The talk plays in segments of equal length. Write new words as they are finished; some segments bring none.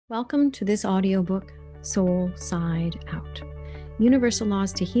Welcome to this audiobook, Soul Side Out, Universal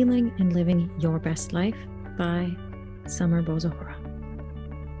Laws to Healing and Living Your Best Life by Summer Bozahora.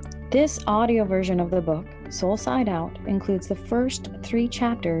 This audio version of the book, Soul Side Out, includes the first 3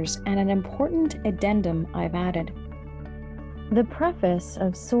 chapters and an important addendum I've added. The preface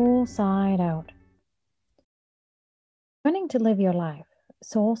of Soul Side Out. Learning to live your life,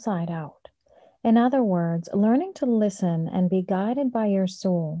 soul side out. In other words, learning to listen and be guided by your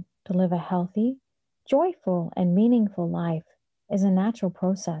soul to live a healthy, joyful, and meaningful life is a natural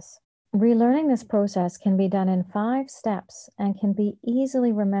process. Relearning this process can be done in 5 steps and can be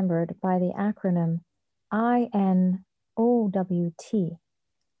easily remembered by the acronym INside-OWT,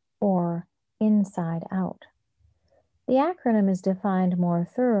 or INside-OWT. The acronym is defined more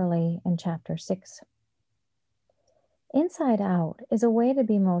thoroughly in Chapter 6. Inside-out is a way to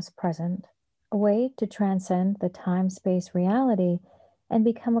be most present, a way to transcend the time-space reality and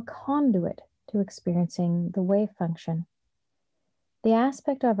become a conduit to experiencing the wave function. The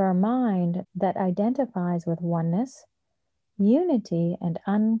aspect of our mind that identifies with oneness, unity, and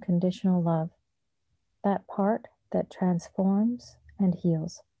unconditional love. That part that transforms and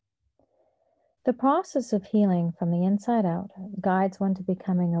heals. The process of healing from the inside out guides one to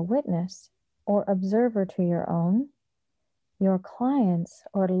becoming a witness or observer to your own, your client's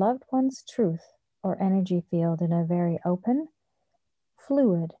or loved one's truth or energy field in a very open,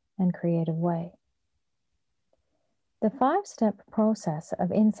 fluid, and creative way. The 5-step process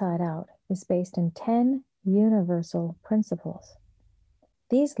of inside out is based in 10 universal principles.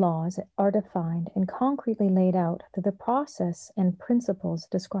 These laws are defined and concretely laid out through the process and principles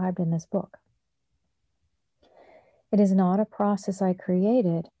described in this book. It is not a process I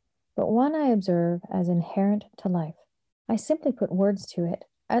created, but one I observe as inherent to life. I simply put words to it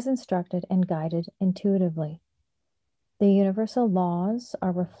as instructed and guided intuitively. The universal laws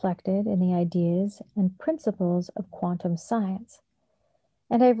are reflected in the ideas and principles of quantum science,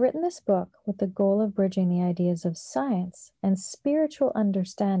 and I've written this book with the goal of bridging the ideas of science and spiritual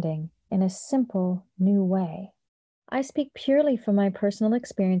understanding in a simple, new way. I speak purely from my personal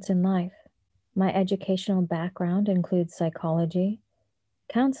experience in life. My educational background includes psychology,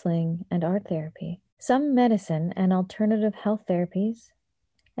 counseling, and art therapy, some medicine and alternative health therapies,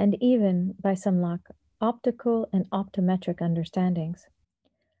 and even, by some luck, optical and optometric understandings.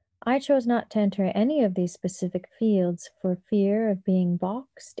 I chose not to enter any of these specific fields for fear of being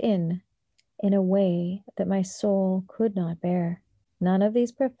boxed in a way that my soul could not bear. None of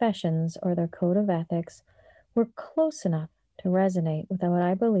these professions or their code of ethics were close enough to resonate with what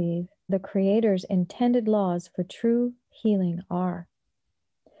I believe the Creator's intended laws for true healing are.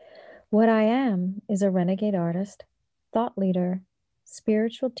 What I am is a renegade artist, thought leader,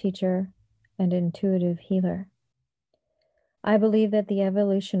 spiritual teacher, and intuitive healer. I believe that the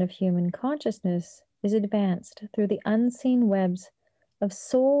evolution of human consciousness is advanced through the unseen webs of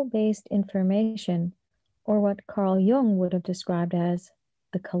soul-based information, or what Carl Jung would have described as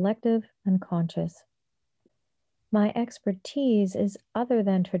the collective unconscious. My expertise is other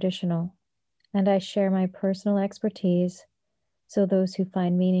than traditional, and I share my personal expertise so those who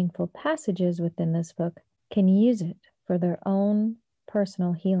find meaningful passages within this book can use it for their own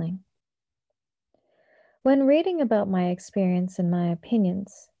personal healing. When reading about my experience and my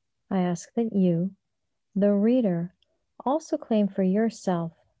opinions, I ask that you, the reader, also claim for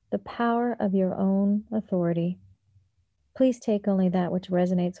yourself the power of your own authority. Please take only that which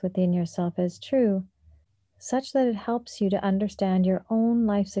resonates within yourself as true, such that it helps you to understand your own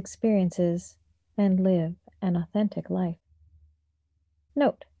life's experiences and live an authentic life.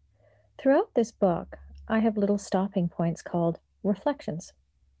 Note, throughout this book, I have little stopping points called reflections.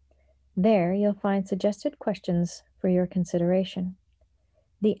 There you'll find suggested questions for your consideration,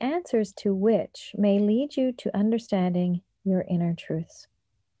 the answers to which may lead you to understanding your inner truths.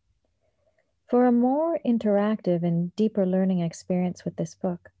 For a more interactive and deeper learning experience with this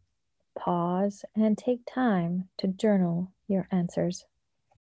book, pause and take time to journal your answers.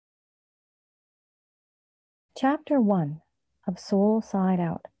 Chapter 1 of Soul Side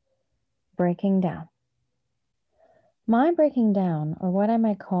Out, Breaking Down. My breaking down, or what I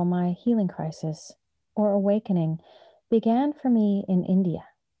might call my healing crisis or awakening, began for me in India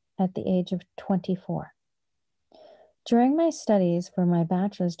at the age of 24. During my studies for my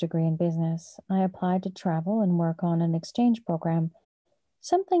bachelor's degree in business, I applied to travel and work on an exchange program,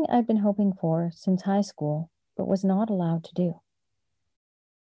 something I'd been hoping for since high school, but was not allowed to do.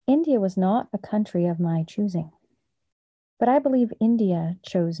 India was not a country of my choosing, but I believe India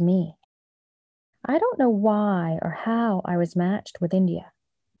chose me. I don't know why or how I was matched with India,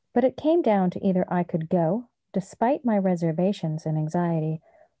 but it came down to either I could go, despite my reservations and anxiety,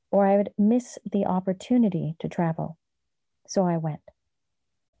 or I would miss the opportunity to travel. So I went.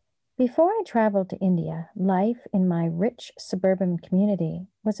 Before I traveled to India, life in my rich suburban community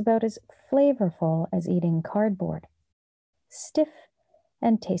was about as flavorful as eating cardboard, stiff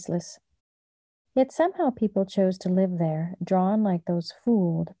and tasteless. Yet somehow people chose to live there, drawn like those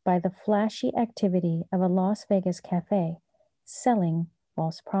fooled by the flashy activity of a Las Vegas cafe, selling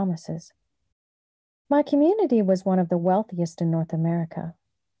false promises. My community was one of the wealthiest in North America.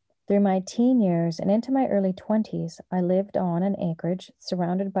 Through my teen years and into my early 20s, I lived on an acreage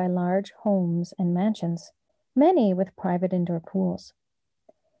surrounded by large homes and mansions, many with private indoor pools.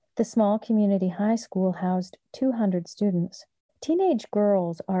 The small community high school housed 200 students. Teenage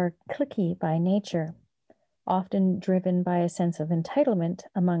girls are cliquey by nature, often driven by a sense of entitlement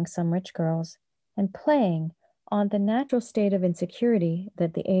among some rich girls, and playing on the natural state of insecurity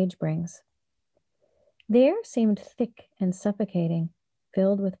that the age brings. The air seemed thick and suffocating,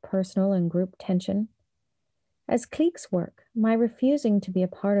 filled with personal and group tension. As cliques work, my refusing to be a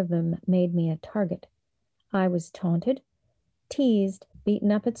part of them made me a target. I was taunted, teased,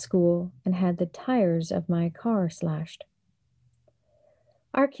 beaten up at school, and had the tires of my car slashed.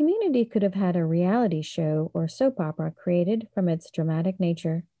 Our community could have had a reality show or soap opera created from its dramatic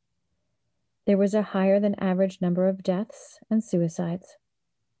nature. There was a higher than average number of deaths and suicides.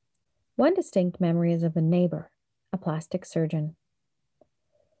 One distinct memory is of a neighbor, a plastic surgeon.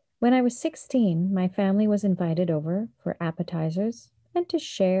 When I was 16, my family was invited over for appetizers and to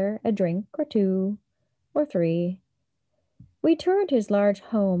share a drink or two or three. We toured his large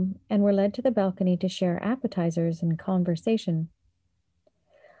home and were led to the balcony to share appetizers and conversation.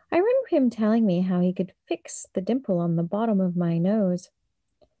 I remember him telling me how he could fix the dimple on the bottom of my nose.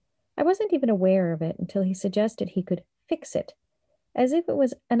 I wasn't even aware of it until he suggested he could fix it, as if it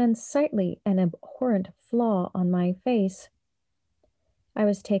was an unsightly and abhorrent flaw on my face. I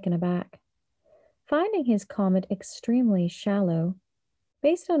was taken aback, finding his comment extremely shallow.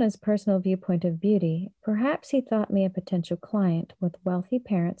 Based on his personal viewpoint of beauty, perhaps he thought me a potential client with wealthy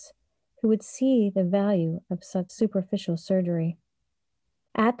parents who would see the value of such superficial surgery.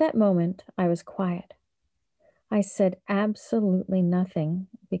 At that moment, I was quiet. I said absolutely nothing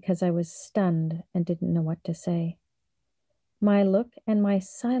because I was stunned and didn't know what to say. My look and my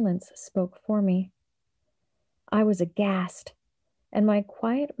silence spoke for me. I was aghast, and my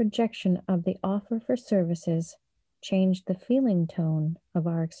quiet rejection of the offer for services changed the feeling tone of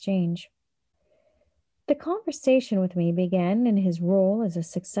our exchange. The conversation with me began in his role as a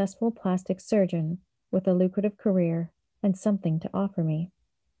successful plastic surgeon with a lucrative career and something to offer me.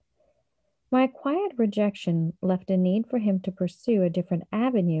 My quiet rejection left a need for him to pursue a different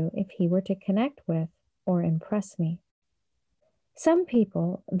avenue if he were to connect with or impress me. Some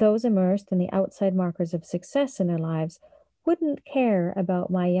people, those immersed in the outside markers of success in their lives, wouldn't care about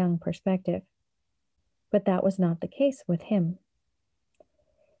my young perspective. But that was not the case with him.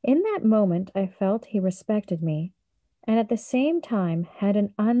 In that moment, I felt he respected me, and at the same time had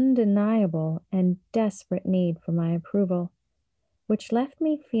an undeniable and desperate need for my approval, which left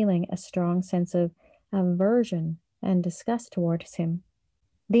me feeling a strong sense of aversion and disgust towards him.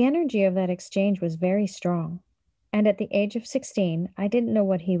 The energy of that exchange was very strong, and at the age of 16, I didn't know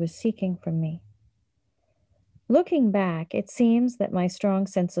what he was seeking from me. Looking back, it seems that my strong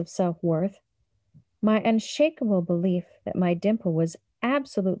sense of self-worth, my unshakable belief that my dimple was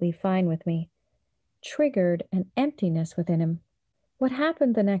absolutely fine with me, triggered an emptiness within him. What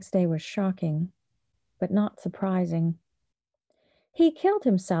happened the next day was shocking, but not surprising. He killed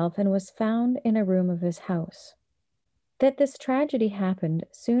himself and was found in a room of his house. That this tragedy happened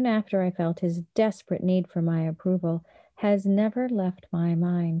soon after I felt his desperate need for my approval has never left my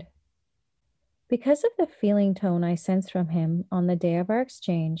mind. Because of the feeling tone I sensed from him on the day of our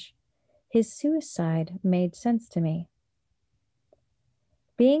exchange, his suicide made sense to me.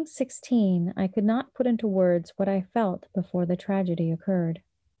 Being 16, I could not put into words what I felt before the tragedy occurred.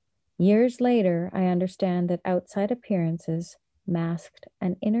 Years later, I understand that outside appearances masked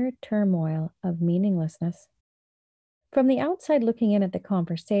an inner turmoil of meaninglessness. From the outside looking in at the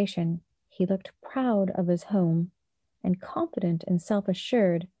conversation, he looked proud of his home and confident and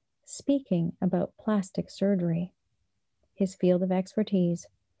self-assured, speaking about plastic surgery, his field of expertise.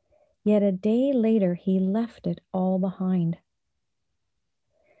 Yet a day later, he left it all behind.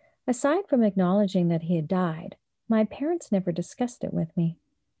 Aside from acknowledging that he had died, my parents never discussed it with me.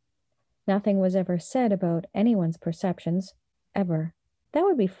 Nothing was ever said about anyone's perceptions, ever. That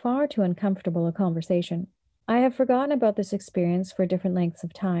would be far too uncomfortable a conversation. I have forgotten about this experience for different lengths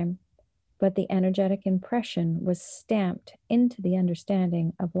of time, but the energetic impression was stamped into the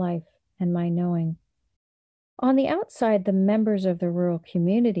understanding of life and my knowing. On the outside, the members of the rural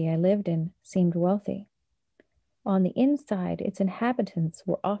community I lived in seemed wealthy. On the inside, its inhabitants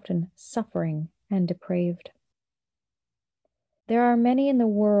were often suffering and depraved. There are many in the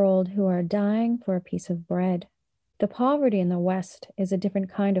world who are dying for a piece of bread. The poverty in the West is a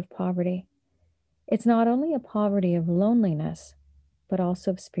different kind of poverty. It's not only a poverty of loneliness, but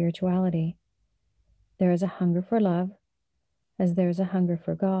also of spirituality. There is a hunger for love, as there is a hunger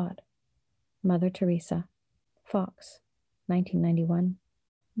for God. Mother Teresa, Fox, 1991.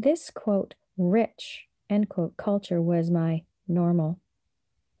 This, quote, rich, end quote, culture was my normal.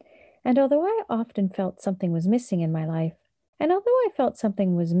 And although I often felt something was missing in my life,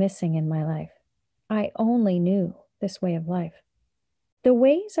 I only knew this way of life. The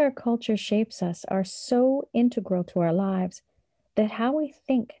ways our culture shapes us are so integral to our lives that how we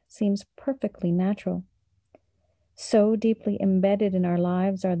think seems perfectly natural. So deeply embedded in our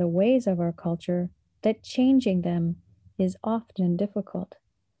lives are the ways of our culture that changing them is often difficult.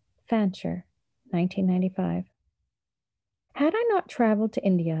 Fancher, 1995. Had I not traveled to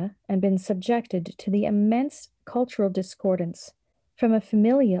India and been subjected to the immense cultural discordance from a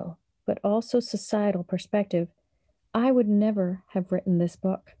familial but also societal perspective, I would never have written this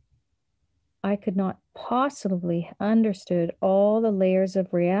book. I could not possibly have understood all the layers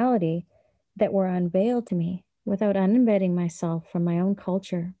of reality that were unveiled to me without unembedding myself from my own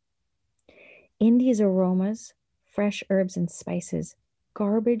culture. India's aromas, fresh herbs and spices,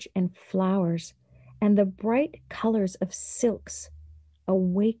 garbage and flowers, and the bright colors of silks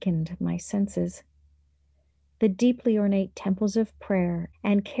awakened my senses. The deeply ornate temples of prayer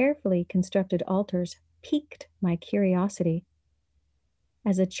and carefully constructed altars piqued my curiosity.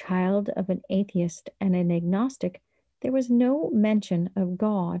 As a child of an atheist and an agnostic, there was no mention of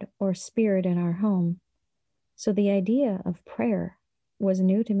God or spirit in our home, so the idea of prayer was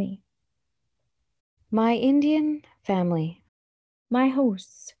new to me. My Indian family. My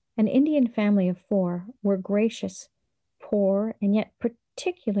hosts, an Indian family of 4, were gracious, poor, and yet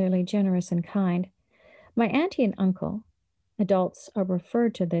particularly generous and kind. My auntie and uncle, adults are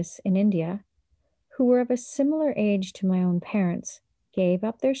referred to this in India, who were of a similar age to my own parents, gave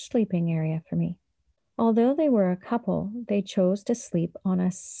up their sleeping area for me. Although they were a couple, they chose to sleep on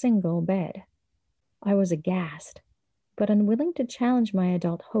a single bed. I was aghast, but unwilling to challenge my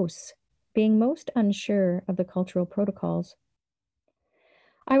adult hosts, being most unsure of the cultural protocols.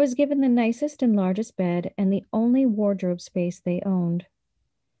 I was given the nicest and largest bed and the only wardrobe space they owned.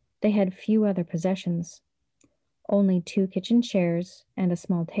 They had few other possessions, only 2 kitchen chairs and a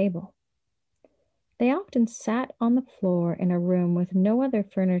small table. They often sat on the floor in a room with no other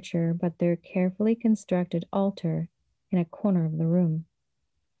furniture but their carefully constructed altar in a corner of the room.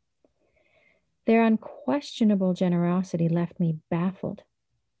 Their unquestionable generosity left me baffled.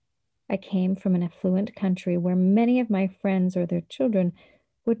 I came from an affluent country where many of my friends or their children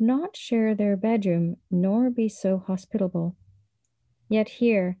would not share their bedroom nor be so hospitable. Yet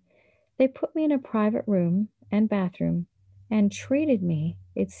here, they put me in a private room and bathroom and treated me,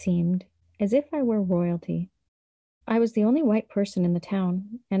 it seemed, as if I were royalty. I was the only white person in the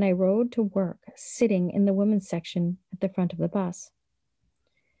town, and I rode to work sitting in the women's section at the front of the bus.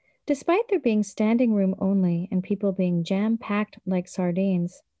 Despite there being standing room only and people being jam-packed like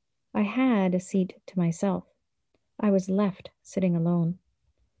sardines, I had a seat to myself. I was left sitting alone.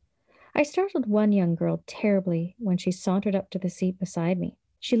 I startled one young girl terribly when she sauntered up to the seat beside me.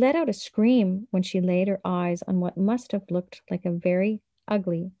 She let out a scream when she laid her eyes on what must have looked like a very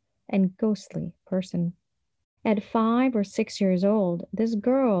ugly and ghostly person. At 5 or 6 years old, this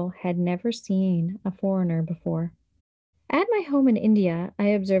girl had never seen a foreigner before. At my home in India, I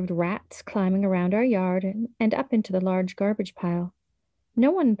observed rats climbing around our yard and up into the large garbage pile.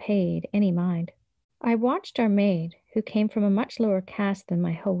 No one paid any mind. I watched our maid, who came from a much lower caste than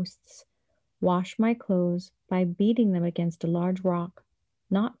my hosts, wash my clothes by beating them against a large rock,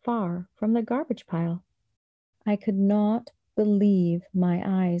 not far from the garbage pile. I could not believe my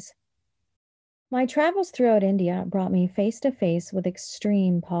eyes. My travels throughout India brought me face to face with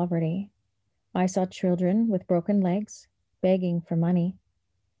extreme poverty. I saw children with broken legs, begging for money.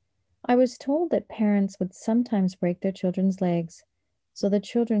 I was told that parents would sometimes break their children's legs so the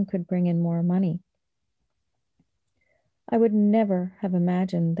children could bring in more money. I would never have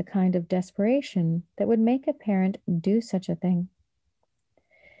imagined the kind of desperation that would make a parent do such a thing.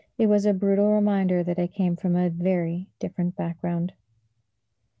 It was a brutal reminder that I came from a very different background.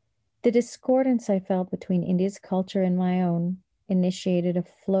 The discordance I felt between India's culture and my own initiated a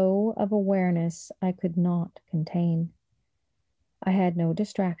flow of awareness I could not contain. I had no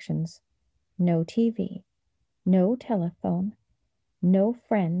distractions, no TV, no telephone, no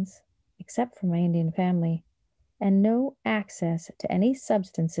friends, except for my Indian family. and no access to any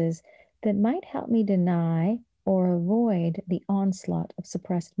substances that might help me deny or avoid the onslaught of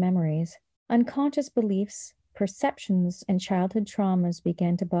suppressed memories. Unconscious beliefs, perceptions, and childhood traumas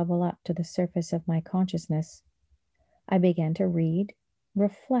began to bubble up to the surface of my consciousness. I began to read,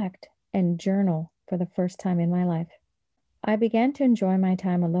 reflect, and journal for the first time in my life. I began to enjoy my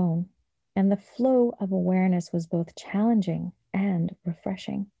time alone, and the flow of awareness was both challenging and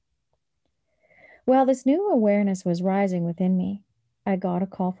refreshing. While this new awareness was rising within me, I got a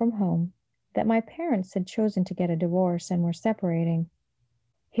call from home that my parents had chosen to get a divorce and were separating.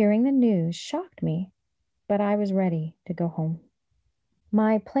 Hearing the news shocked me, but I was ready to go home.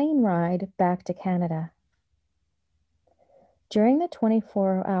 My plane ride back to Canada. During the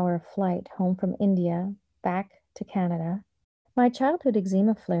 24-hour flight home from India back to Canada, my childhood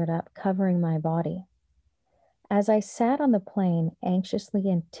eczema flared up, covering my body. As I sat on the plane, anxiously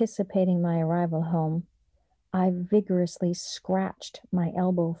anticipating my arrival home, I vigorously scratched my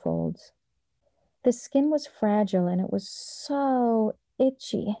elbow folds. The skin was fragile and it was so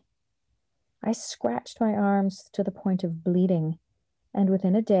itchy. I scratched my arms to the point of bleeding, and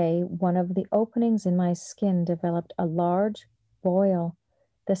within a day, one of the openings in my skin developed a large boil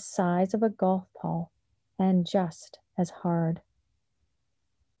the size of a golf ball and just as hard.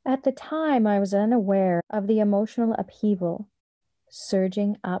 At the time, I was unaware of the emotional upheaval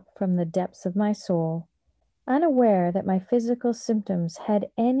surging up from the depths of my soul, unaware that my physical symptoms had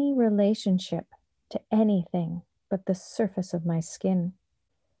any relationship to anything but the surface of my skin.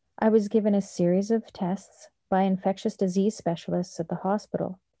 I was given a series of tests by infectious disease specialists at the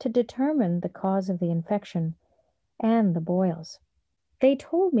hospital to determine the cause of the infection and the boils. They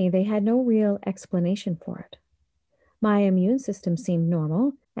told me they had no real explanation for it. My immune system seemed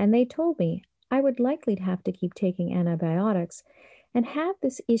normal, and they told me I would likely have to keep taking antibiotics and have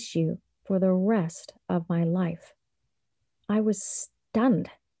this issue for the rest of my life. I was stunned.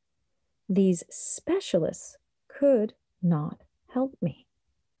 These specialists could not help me.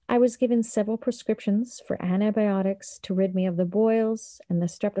 I was given several prescriptions for antibiotics to rid me of the boils and the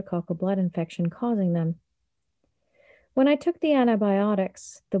streptococcal blood infection causing them. When I took the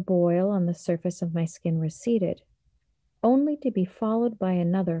antibiotics, the boil on the surface of my skin receded, only to be followed by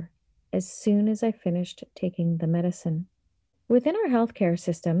another as soon as I finished taking the medicine. Within our healthcare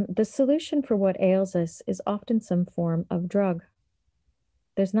system, the solution for what ails us is often some form of drug.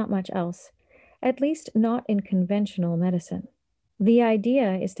 There's not much else, at least not in conventional medicine. The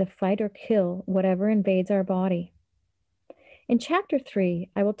idea is to fight or kill whatever invades our body. In Chapter 3,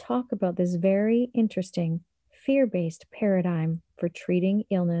 I will talk about this very interesting fear-based paradigm for treating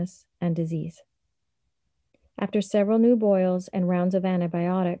illness and disease. After several new boils and rounds of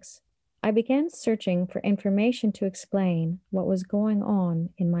antibiotics, I began searching for information to explain what was going on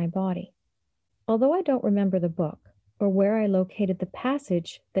in my body. Although I don't remember the book or where I located the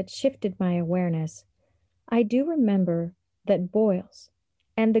passage that shifted my awareness, I do remember that boils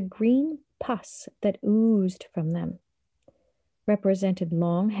and the green pus that oozed from them represented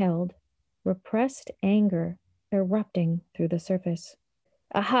long-held, repressed anger erupting through the surface.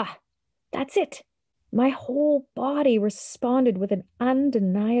 Aha! That's it! My whole body responded with an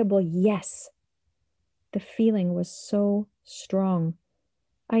undeniable yes. The feeling was so strong.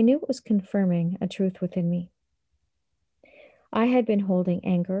 I knew it was confirming a truth within me. I had been holding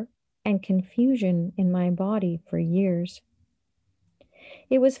anger and confusion in my body for years.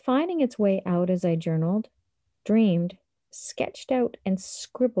 It was finding its way out as I journaled, dreamed, sketched out, and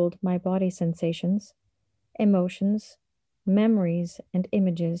scribbled my body sensations, emotions, memories, and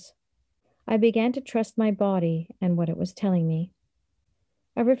images. I began to trust my body and what it was telling me.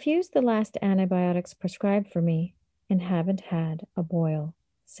 I refused the last antibiotics prescribed for me and haven't had a boil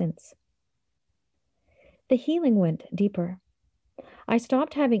since. The healing went deeper. I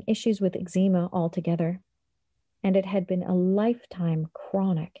stopped having issues with eczema altogether, and it had been a lifetime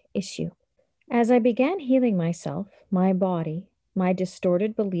chronic issue. As I began healing myself, my body, my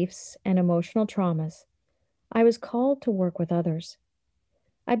distorted beliefs, and emotional traumas, I was called to work with others.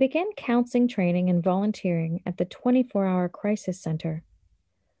 I began counseling training and volunteering at the 24-hour crisis center.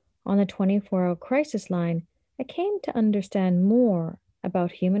 On the 24-hour crisis line, I came to understand more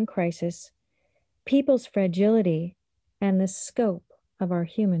about human crisis, people's fragility, and the scope of our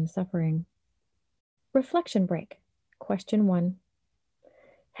human suffering. Reflection break. Question 1.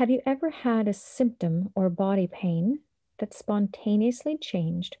 Have you ever had a symptom or body pain that spontaneously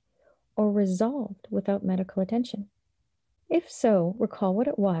changed or resolved without medical attention? If so, recall what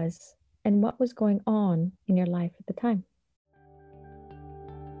it was and what was going on in your life at the time.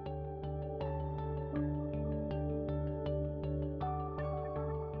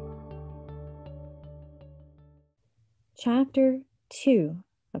 Chapter 2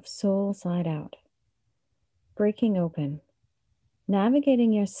 of Soul Side Out. Breaking Open.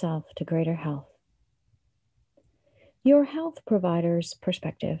 Navigating Yourself to Greater Health. Your health provider's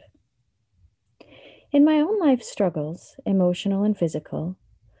perspective. In my own life struggles, emotional and physical,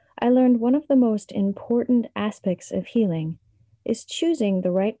 I learned one of the most important aspects of healing is choosing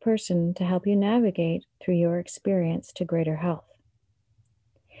the right person to help you navigate through your experience to greater health.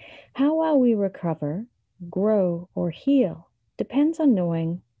 How well we recover, grow, or heal depends on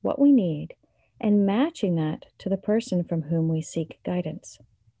knowing what we need and matching that to the person from whom we seek guidance.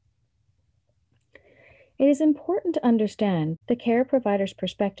 It is important to understand the care provider's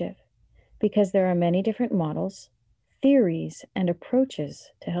perspective because there are many different models, theories, and approaches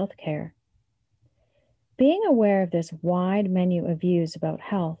to healthcare. Being aware of this wide menu of views about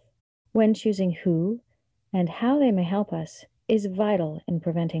health when choosing who and how they may help us is vital in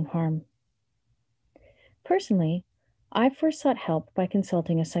preventing harm. Personally, I first sought help by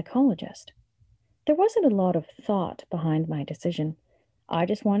consulting a psychologist. There wasn't a lot of thought behind my decision. I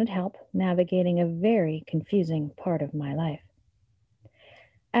just wanted help navigating a very confusing part of my life.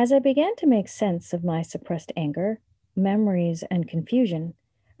 As I began to make sense of my suppressed anger, memories, and confusion,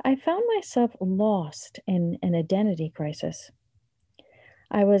 I found myself lost in an identity crisis.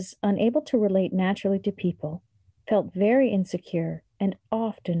 I was unable to relate naturally to people, felt very insecure, and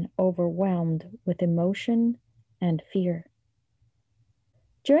often overwhelmed with emotion and fear.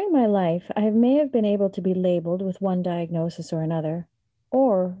 During my life, I may have been able to be labeled with one diagnosis or another,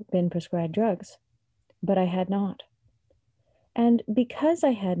 or been prescribed drugs, but I had not. And because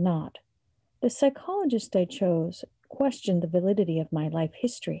I had not, the psychologist I chose questioned the validity of my life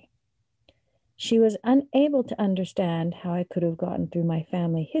history. She was unable to understand how I could have gotten through my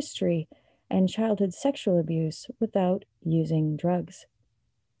family history and childhood sexual abuse without using drugs.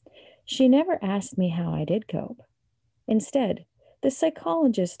 She never asked me how I did cope. Instead, the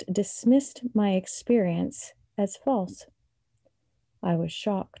psychologist dismissed my experience as false. I was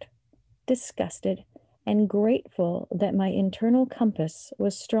shocked, disgusted, and grateful that my internal compass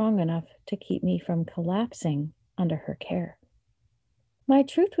was strong enough to keep me from collapsing under her care. My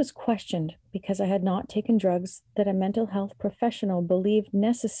truth was questioned because I had not taken drugs that a mental health professional believed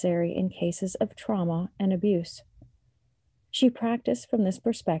necessary in cases of trauma and abuse. She practiced from this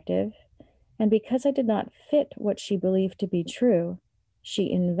perspective, and because I did not fit what she believed to be true,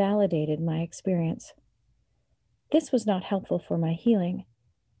 she invalidated my experience. This was not helpful for my healing,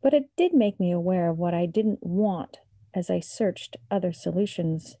 but it did make me aware of what I didn't want as I searched other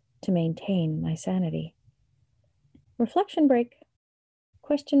solutions to maintain my sanity. Reflection break.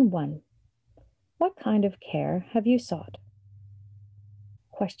 Question 1. What kind of care have you sought?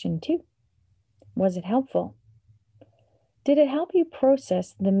 Question 2. Was it helpful? Did it help you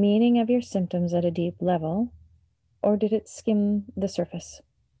process the meaning of your symptoms at a deep level, or did it skim the surface?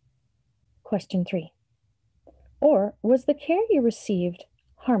 Question 3. Or was the care you received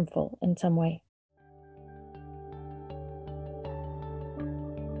harmful in some way?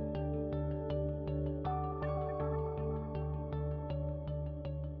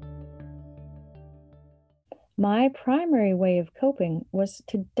 My primary way of coping was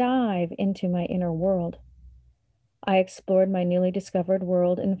to dive into my inner world. I explored my newly discovered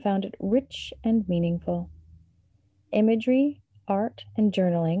world and found it rich and meaningful. Imagery, art, and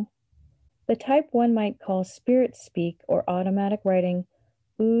journaling, the type one might call spirit speak or automatic writing,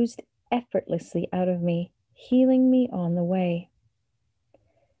 oozed effortlessly out of me, healing me on the way.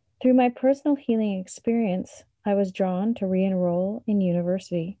 Through my personal healing experience, I was drawn to re-enroll in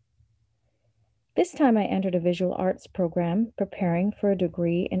university. This time I entered a visual arts program preparing for a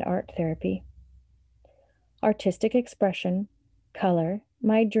degree in art therapy. Artistic expression, color,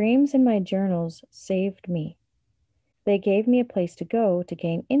 my dreams and my journals saved me. They gave me a place to go to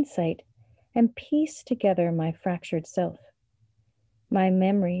gain insight and piece together my fractured self. My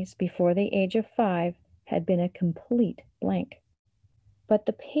memories before the age of 5 had been a complete blank, but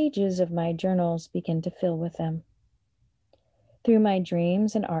the pages of my journals began to fill with them. Through my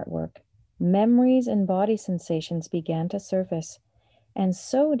dreams and artwork, memories and body sensations began to surface, and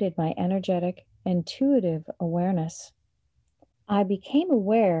so did my energetic, intuitive awareness. I became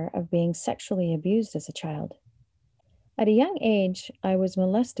aware of being sexually abused as a child. At a young age, I was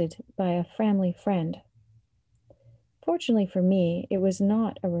molested by a family friend. Fortunately for me, it was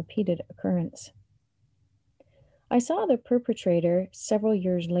not a repeated occurrence. I saw the perpetrator several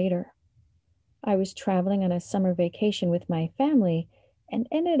years later. I was traveling on a summer vacation with my family and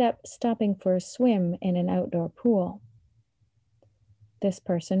ended up stopping for a swim in an outdoor pool. This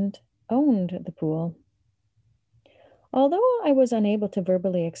person owned the pool. Although I was unable to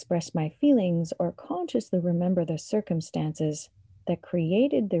verbally express my feelings or consciously remember the circumstances that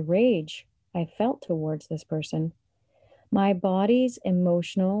created the rage I felt towards this person, my body's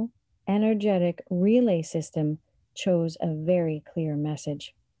emotional, energetic relay system chose a very clear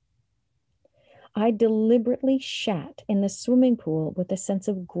message. I deliberately shat in the swimming pool with a sense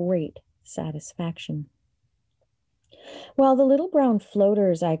of great satisfaction. While the little brown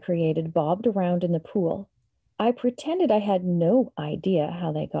floaters I created bobbed around in the pool, I pretended I had no idea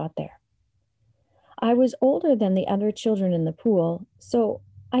how they got there. I was older than the other children in the pool, so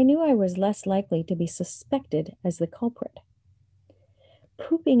I knew I was less likely to be suspected as the culprit.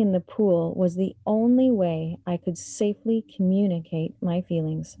 Pooping in the pool was the only way I could safely communicate my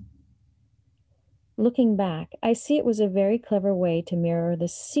feelings. Looking back, I see it was a very clever way to mirror the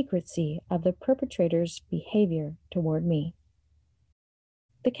secrecy of the perpetrator's behavior toward me.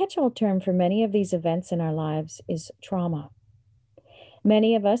 The catch-all term for many of these events in our lives is trauma.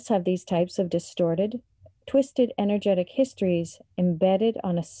 Many of us have these types of distorted, twisted energetic histories embedded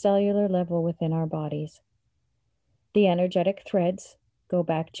on a cellular level within our bodies. The energetic threads go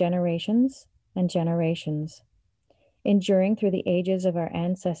back generations and generations, enduring through the ages of our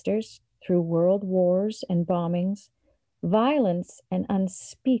ancestors, through world wars and bombings, violence and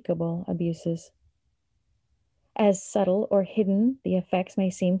unspeakable abuses. As subtle or hidden the effects may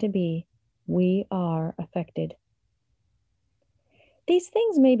seem to be, we are affected. These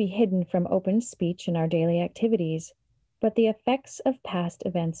things may be hidden from open speech in our daily activities, but the effects of past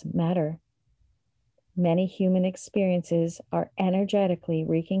events matter. Many human experiences are energetically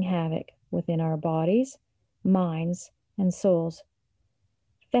wreaking havoc within our bodies, minds, and souls,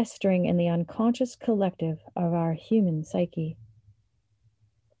 festering in the unconscious collective of our human psyche.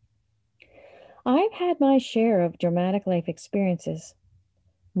 I've had my share of dramatic life experiences.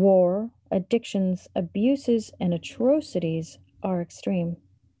 War, addictions, abuses, and atrocities are extreme.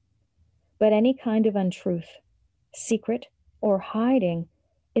 But any kind of untruth, secret, or hiding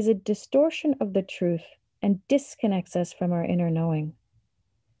is a distortion of the truth and disconnects us from our inner knowing.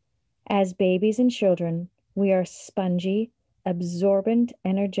 As babies and children, we are spongy, absorbent,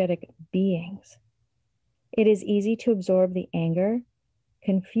 energetic beings. It is easy to absorb the anger,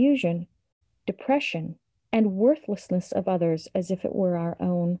 confusion, depression, and worthlessness of others as if it were our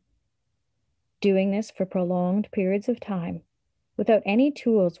own. Doing this for prolonged periods of time, without any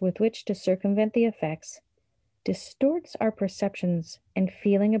tools with which to circumvent the effects, distorts our perceptions and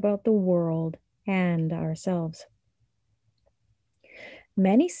feeling about the world and ourselves.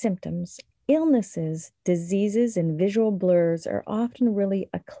 Many symptoms, illnesses, diseases, and visual blurs are often really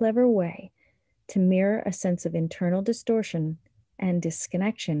a clever way to mirror a sense of internal distortion and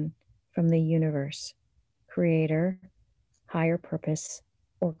disconnection from the universe, creator, higher purpose,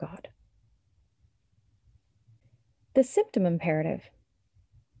 or God. The symptom imperative.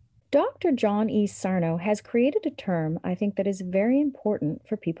 Dr. John E. Sarno has created a term I think that is very important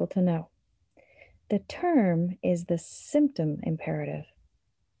for people to know. The term is the symptom imperative.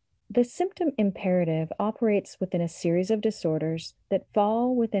 The symptom imperative operates within a series of disorders that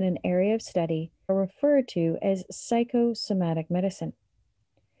fall within an area of study are referred to as psychosomatic medicine.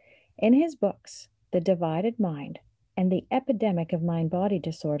 In his books, The Divided Mind and The Epidemic of Mind-Body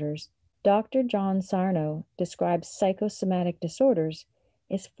Disorders, Dr. John Sarno describes psychosomatic disorders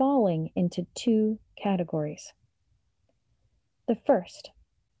as falling into two categories. The first,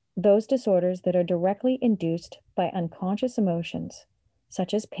 those disorders that are directly induced by unconscious emotions,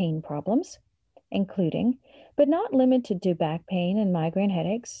 such as pain problems, including, but not limited to back pain and migraine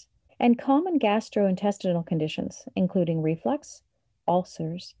headaches, and common gastrointestinal conditions, including reflux,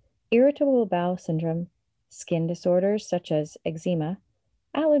 ulcers, irritable bowel syndrome, skin disorders such as eczema,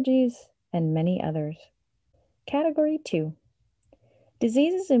 allergies, and many others. Category 2.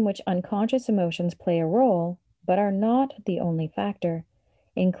 Diseases in which unconscious emotions play a role, but are not the only factor,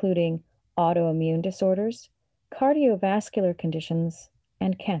 including autoimmune disorders, cardiovascular conditions,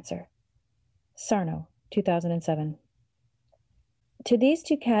 and cancer. Sarno, 2007. To these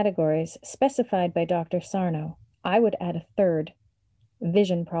two categories specified by Dr. Sarno, I would add a third,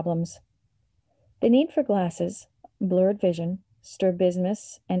 vision problems. The need for glasses, blurred vision,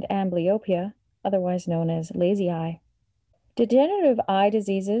 strabismus, and amblyopia, otherwise known as lazy eye. Degenerative eye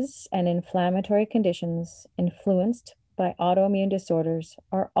diseases and inflammatory conditions influenced by autoimmune disorders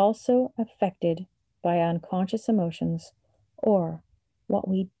are also affected by unconscious emotions or what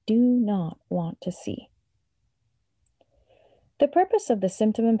we do not want to see. The purpose of the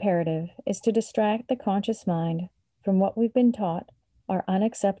symptom imperative is to distract the conscious mind from what we've been taught are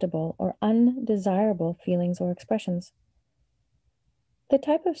unacceptable or undesirable feelings or expressions. The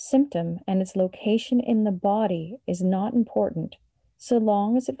type of symptom and its location in the body is not important so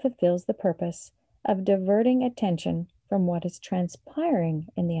long as it fulfills the purpose of diverting attention from what is transpiring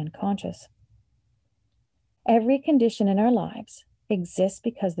in the unconscious. Every condition in our lives exists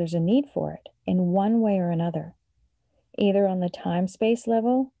because there's a need for it in one way or another, either on the time-space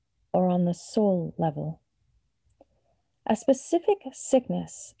level or on the soul level. A specific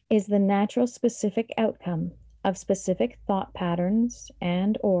sickness is the natural specific outcome of specific thought patterns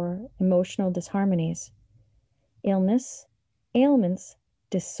and/or emotional disharmonies. Illness, ailments,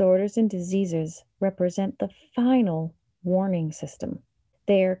 disorders, and diseases represent the final warning system.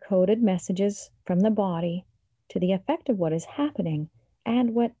 They are coded messages from the body to the effect of what is happening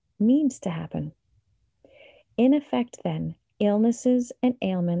and what needs to happen. In effect, then, illnesses and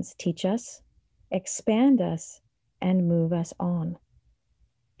ailments teach us, expand us, and move us on.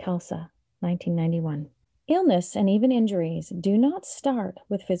 Khalsa, 1991. Illness and even injuries do not start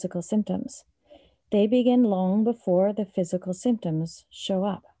with physical symptoms. They begin long before the physical symptoms show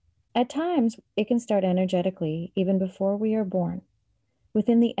up. At times, it can start energetically even before we are born,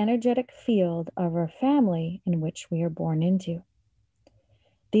 within the energetic field of our family in which we are born into.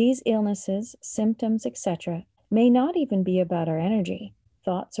 These illnesses, symptoms, etc., may not even be about our energy,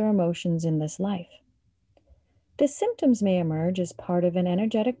 thoughts, or emotions in this life. The symptoms may emerge as part of an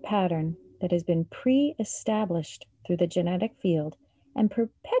energetic pattern that has been pre-established through the genetic field and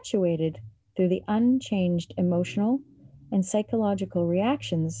perpetuated through the unchanged emotional and psychological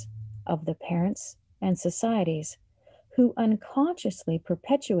reactions of the parents and societies who unconsciously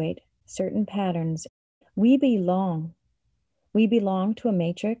perpetuate certain patterns. We belong to a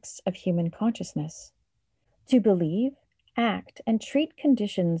matrix of human consciousness. To believe, act, and treat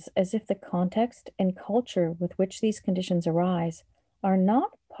conditions as if the context and culture with which these conditions arise are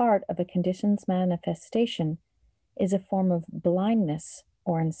not part of a condition's manifestation is a form of blindness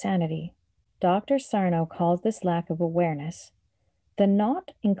or insanity. Dr. Sarno calls this lack of awareness, the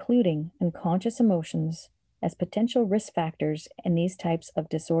not including unconscious emotions as potential risk factors in these types of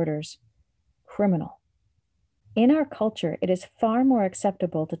disorders, criminal. In our culture, it is far more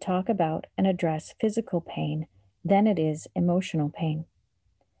acceptable to talk about and address physical pain than it is emotional pain.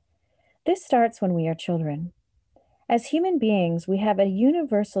 This starts when we are children. As human beings, we have a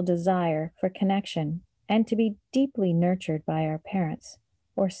universal desire for connection and to be deeply nurtured by our parents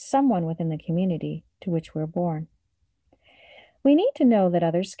or someone within the community to which we're born. We need to know that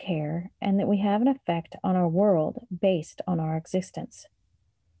others care and that we have an effect on our world based on our existence.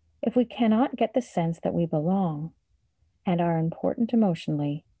 If we cannot get the sense that we belong and are important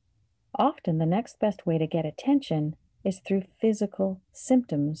emotionally, often the next best way to get attention is through physical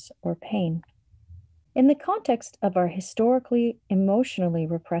symptoms or pain. In the context of our historically emotionally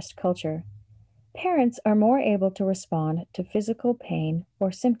repressed culture, parents are more able to respond to physical pain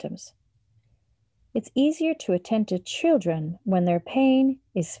or symptoms. It's easier to attend to children when their pain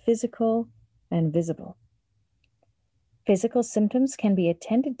is physical and visible. Physical symptoms can be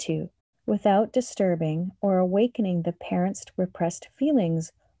attended to without disturbing or awakening the parent's repressed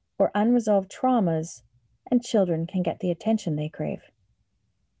feelings or unresolved traumas, and children can get the attention they crave.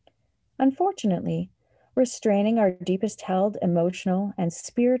 Unfortunately, restraining our deepest held emotional and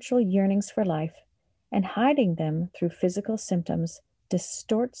spiritual yearnings for life and hiding them through physical symptoms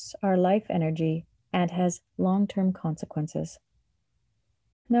distorts our life energy and has long-term consequences.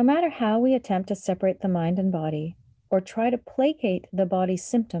 No matter how we attempt to separate the mind and body or try to placate the body's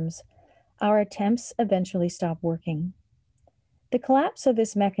symptoms, our attempts eventually stop working. The collapse of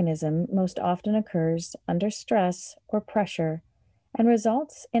this mechanism most often occurs under stress or pressure and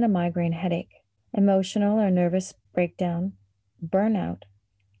results in a migraine headache, emotional or nervous breakdown, burnout,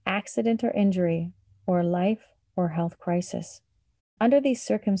 accident or injury, or life or health crisis. Under these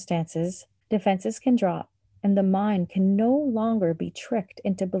circumstances, defenses can drop and the mind can no longer be tricked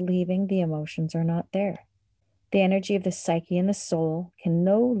into believing the emotions are not there. The energy of the psyche and the soul can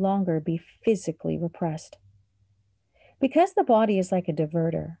no longer be physically repressed. Because the body is like a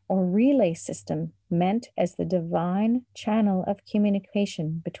diverter or relay system meant as the divine channel of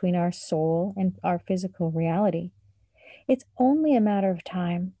communication between our soul and our physical reality, it's only a matter of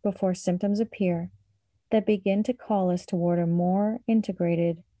time before symptoms appear that begin to call us toward a more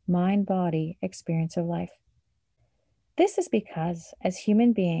integrated mind-body experience of life. This is because, as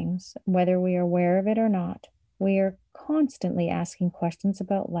human beings, whether we are aware of it or not, we are constantly asking questions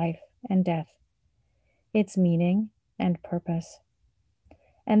about life and death, its meaning and purpose.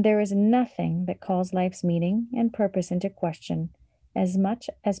 And there is nothing that calls life's meaning and purpose into question as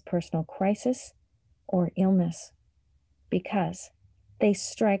much as personal crisis or illness, because they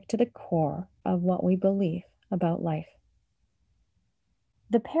strike to the core of what we believe about life.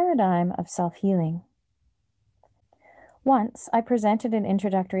 The paradigm of self-healing. Once, I presented an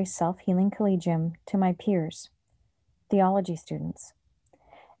introductory self-healing collegium to my peers, theology students.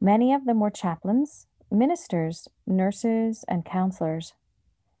 Many of them were chaplains, ministers, nurses, and counselors.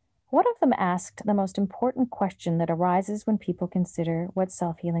 One of them asked the most important question that arises when people consider what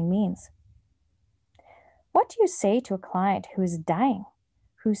self-healing means. What do you say to a client who is dying,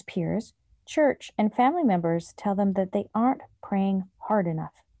 whose peers, church, and family members tell them that they aren't praying hard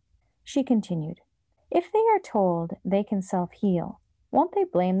enough? She continued, if they are told they can self-heal, won't they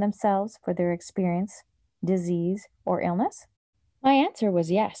blame themselves for their experience, disease, or illness? My answer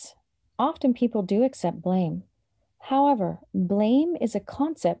was yes. Often people do accept blame. However, blame is a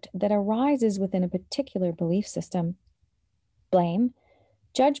concept that arises within a particular belief system. Blame,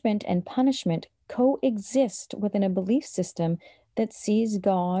 judgment, and punishment coexist within a belief system that sees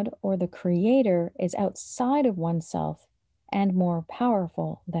God or the Creator as outside of oneself and more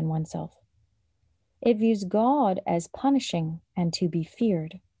powerful than oneself. It views God as punishing and to be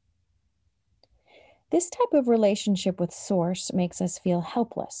feared. This type of relationship with Source makes us feel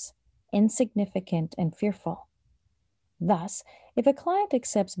helpless, insignificant, and fearful. Thus, if a client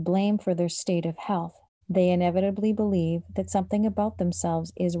accepts blame for their state of health, they inevitably believe that something about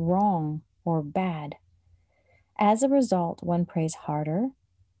themselves is wrong or bad. As a result, one prays harder,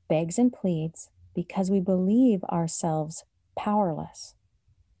 begs and pleads, because we believe ourselves powerless.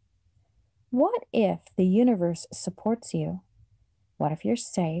 What if the universe supports you? What if you're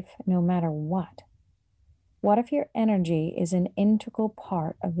safe no matter what? What if your energy is an integral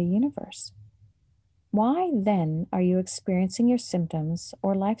part of the universe? Why then are you experiencing your symptoms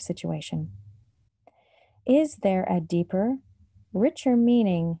or life situation? Is there a deeper, richer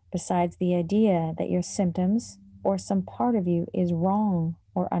meaning besides the idea that your symptoms or some part of you is wrong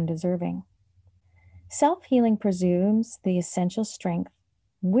or undeserving? Self-healing presumes the essential strength,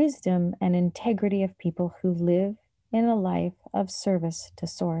 wisdom, and integrity of people who live in a life of service to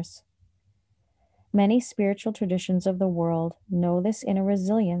Source. Many spiritual traditions of the world know this inner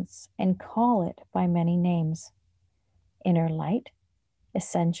resilience and call it by many names: inner light,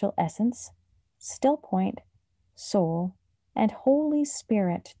 essential essence, still point, soul, and Holy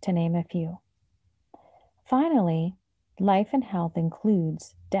Spirit, to name a few. Finally, life and health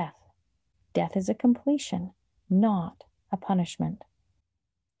includes death. Death is a completion, not a punishment.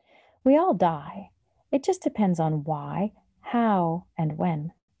 We all die. It just depends on why, how, and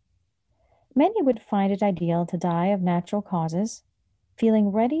when. Many would find it ideal to die of natural causes,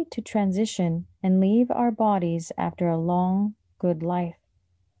 feeling ready to transition and leave our bodies after a long, good life.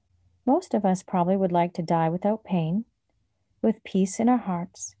 Most of us probably would like to die without pain, with peace in our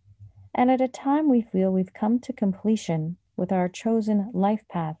hearts, and at a time we feel we've come to completion with our chosen life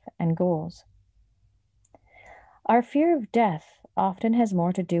path and goals. Our fear of death often has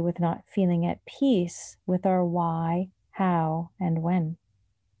more to do with not feeling at peace with our why, how, and when.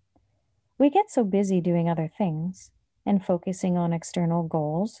 We get so busy doing other things and focusing on external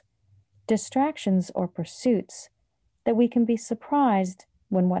goals, distractions, or pursuits that we can be surprised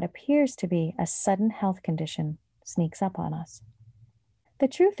when what appears to be a sudden health condition sneaks up on us. The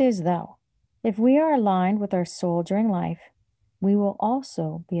truth is, though, if we are aligned with our soul during life, we will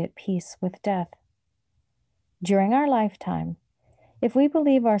also be at peace with death. During our lifetime, if we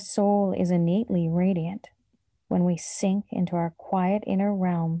believe our soul is innately radiant, when we sink into our quiet inner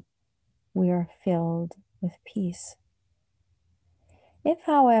realm, we are filled with peace. If,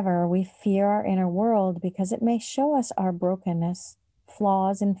 however, we fear our inner world because it may show us our brokenness,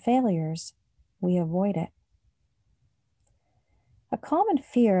 flaws, and failures, we avoid it. A common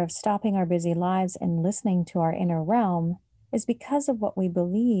fear of stopping our busy lives and listening to our inner realm is because of what we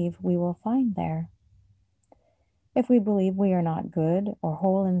believe we will find there. If we believe we are not good or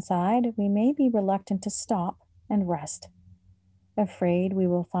whole inside, we may be reluctant to stop and rest, afraid we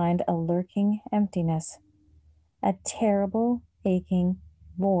will find a lurking emptiness, a terrible, aching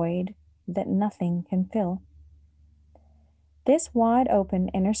void that nothing can fill. This wide open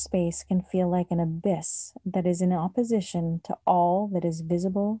inner space can feel like an abyss that is in opposition to all that is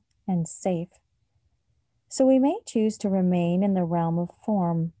visible and safe. So we may choose to remain in the realm of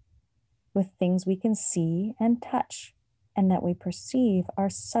form, with things we can see and touch, and that we perceive are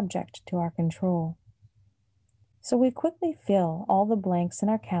subject to our control. So we quickly fill all the blanks in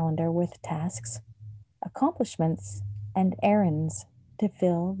our calendar with tasks, accomplishments, and errands to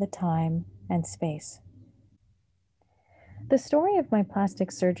fill the time and space. The story of my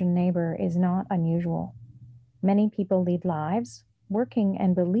plastic surgeon neighbor is not unusual. Many people lead lives, working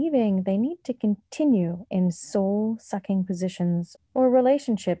and believing they need to continue in soul-sucking positions or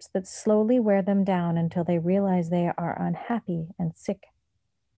relationships that slowly wear them down until they realize they are unhappy and sick.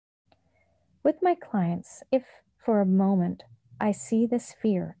 With my clients, if for a moment I see this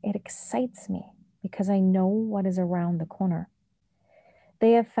fear, it excites me because I know what is around the corner.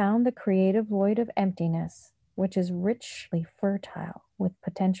 They have found the creative void of emptiness, which is richly fertile with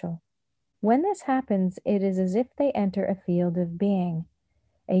potential. When this happens, it is as if they enter a field of being,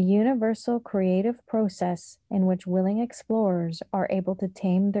 a universal creative process in which willing explorers are able to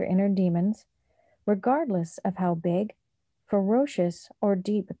tame their inner demons, regardless of how big, ferocious, or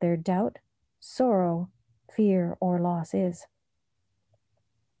deep their doubt, sorrow, fear, or loss is.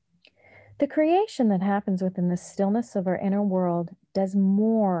 The creation that happens within the stillness of our inner world does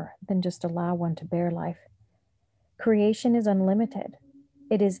more than just allow one to bear life. Creation is unlimited.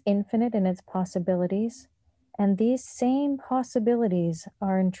 It is infinite in its possibilities, and these same possibilities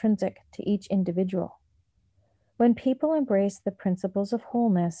are intrinsic to each individual. When people embrace the principles of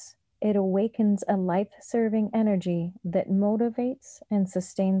wholeness, it awakens a life-serving energy that motivates and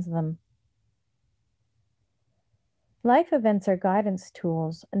sustains them. Life events are guidance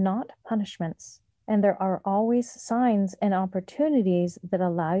tools, not punishments, and there are always signs and opportunities that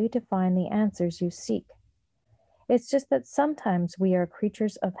allow you to find the answers you seek. It's just that sometimes we are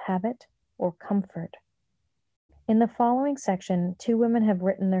creatures of habit or comfort. In the following section, two women have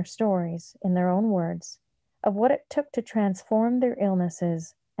written their stories, in their own words, of what it took to transform their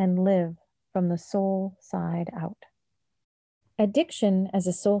illnesses and live from the soul side out. Addiction as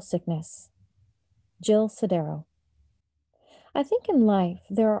a soul sickness. Jill Sodero. I think in life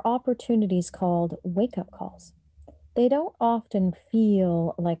there are opportunities called wake-up calls. They don't often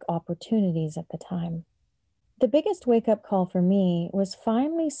feel like opportunities at the time. The biggest wake-up call for me was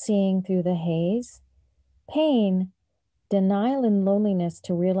finally seeing through the haze, pain, denial, and loneliness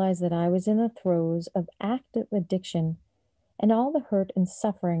to realize that I was in the throes of active addiction and all the hurt and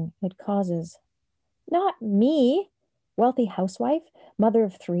suffering it causes. Not me, wealthy housewife, mother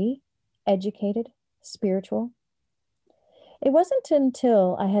of three, educated, spiritual. It wasn't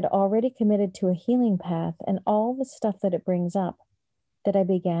until I had already committed to a healing path and all the stuff that it brings up that I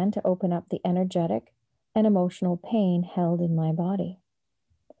began to open up the energetic and emotional pain held in my body.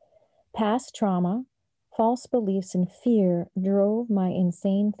 Past trauma, false beliefs, and fear drove my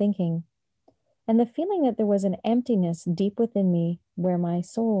insane thinking, and the feeling that there was an emptiness deep within me where my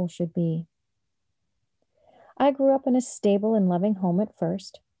soul should be. I grew up in a stable and loving home at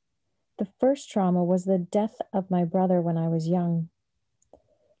first. The first trauma was the death of my brother when I was young.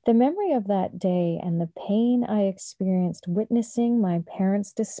 The memory of that day and the pain I experienced witnessing my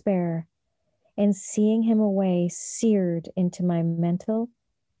parents' despair and seeing him away seared into my mental,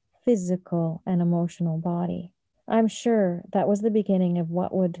 physical, and emotional body. I'm sure that was the beginning of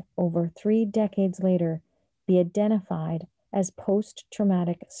what would, over 3 decades later, be identified as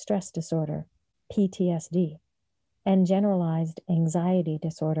post-traumatic stress disorder, PTSD, and generalized anxiety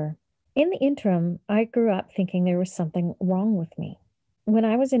disorder. In the interim, I grew up thinking there was something wrong with me. When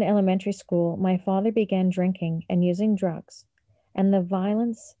I was in elementary school, my father began drinking and using drugs, and the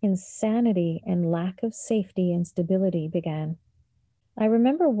violence, insanity, and lack of safety and stability began. I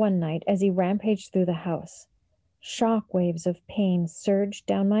remember one night as he rampaged through the house, shock waves of pain surged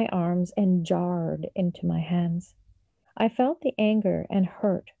down my arms and jarred into my hands. I felt the anger and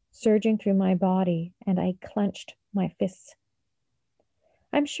hurt surging through my body, and I clenched my fists.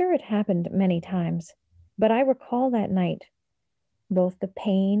 I'm sure it happened many times, but I recall that night, both the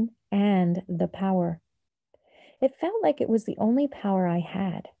pain and the power. It felt like it was the only power I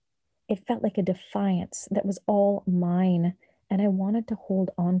had. It felt like a defiance that was all mine, and I wanted to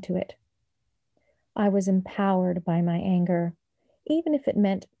hold on to it. I was empowered by my anger, even if it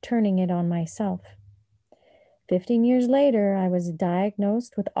meant turning it on myself. 15 years later, I was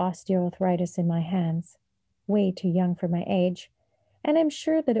diagnosed with osteoarthritis in my hands, way too young for my age, and I'm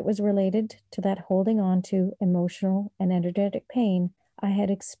sure that it was related to that holding on to emotional and energetic pain I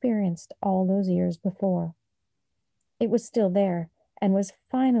had experienced all those years before. It was still there and was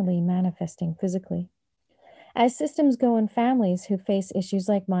finally manifesting physically. As systems go in families who face issues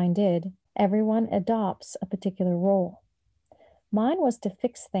like mine did, everyone adopts a particular role. Mine was to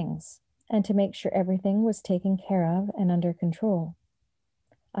fix things and to make sure everything was taken care of and under control.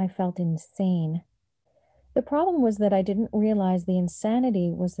 I felt insane. The problem was that I didn't realize the insanity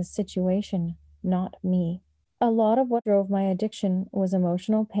was the situation, not me. A lot of what drove my addiction was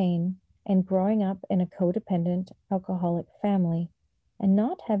emotional pain and growing up in a codependent, alcoholic family and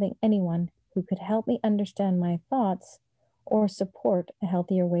not having anyone who could help me understand my thoughts or support a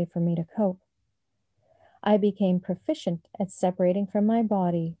healthier way for me to cope. I became proficient at separating from my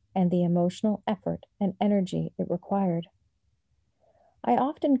body and the emotional effort and energy it required. I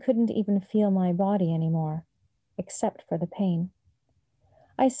often couldn't even feel my body anymore, except for the pain.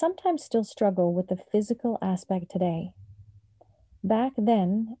 I sometimes still struggle with the physical aspect today. Back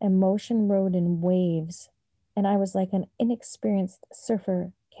then, emotion rode in waves, and I was like an inexperienced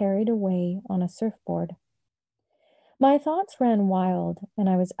surfer carried away on a surfboard. My thoughts ran wild, and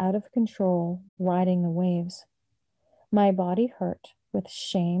I was out of control, riding the waves. My body hurt with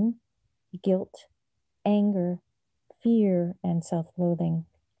shame, guilt, anger, fear, and self-loathing.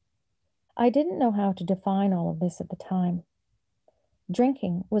 I didn't know how to define all of this at the time.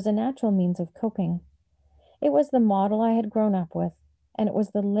 Drinking was a natural means of coping. It was the model I had grown up with, and it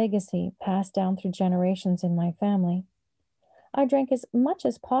was the legacy passed down through generations in my family. I drank as much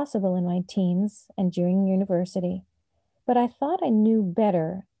as possible in my teens and during university, but I thought I knew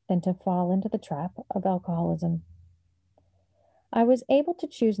better than to fall into the trap of alcoholism. I was able to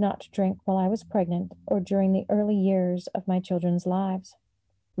choose not to drink while I was pregnant or during the early years of my children's lives.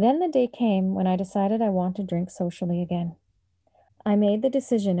 Then the day came when I decided I want to drink socially again. I made the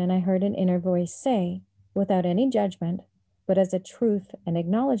decision and I heard an inner voice say, without any judgment, but as a truth and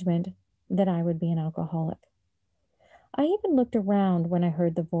acknowledgement, that I would be an alcoholic. I even looked around when I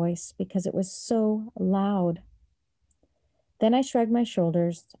heard the voice because it was so loud. Then I shrugged my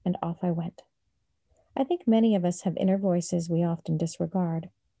shoulders and off I went. I think many of us have inner voices we often disregard.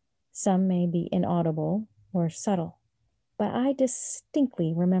 Some may be inaudible or subtle, but I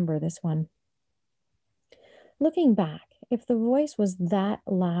distinctly remember this one. Looking back, if the voice was that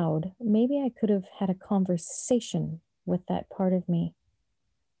loud, maybe I could have had a conversation with that part of me,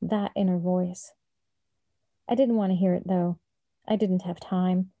 that inner voice. I didn't want to hear it though. I didn't have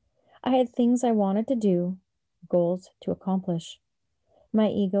time. I had things I wanted to do, goals to accomplish. My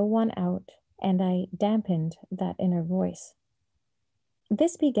ego won out, and I dampened that inner voice.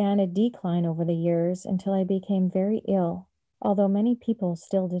 This began a decline over the years until I became very ill, although many people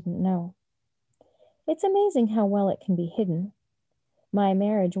still didn't know. It's amazing how well it can be hidden. My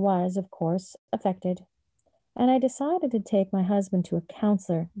marriage was, of course, affected, and I decided to take my husband to a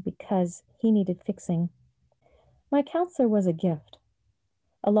counselor because he needed fixing. My counselor was a gift.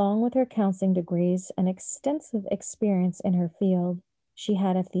 Along with her counseling degrees and extensive experience in her field, she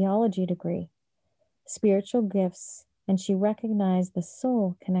had a theology degree, spiritual gifts, and she recognized the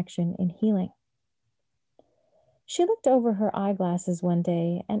soul connection in healing. She looked over her eyeglasses one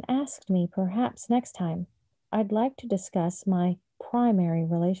day and asked me perhaps next time I'd like to discuss my primary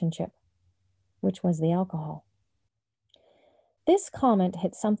relationship, which was the alcohol. This comment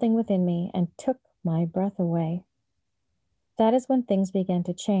hit something within me and took my breath away. That is when things began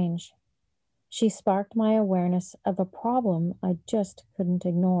to change. She sparked my awareness of a problem I just couldn't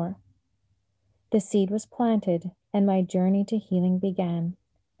ignore. The seed was planted, and my journey to healing began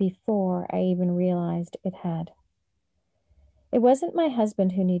before I even realized it had. It wasn't my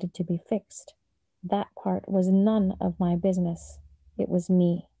husband who needed to be fixed. That part was none of my business. It was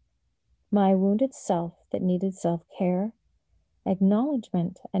me, my wounded self that needed self-care,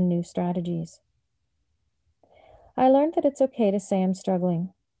 acknowledgement, and new strategies. I learned that it's okay to say I'm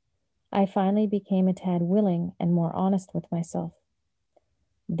struggling. I finally became a tad willing and more honest with myself.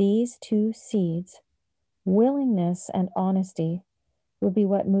 These two seeds, willingness and honesty, would be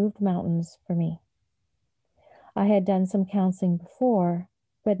what moved mountains for me. I had done some counseling before,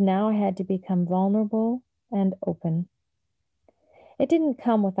 but now I had to become vulnerable and open. It didn't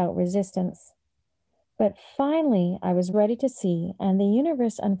come without resistance, but finally I was ready to see, and the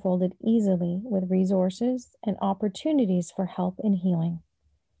universe unfolded easily with resources and opportunities for help in healing.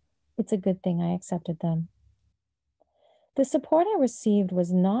 It's a good thing I accepted them. The support I received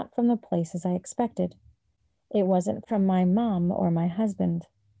was not from the places I expected. It wasn't from my mom or my husband.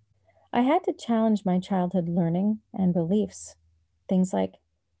 I had to challenge my childhood learning and beliefs. Things like,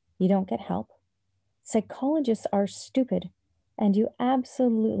 you don't get help, psychologists are stupid, and you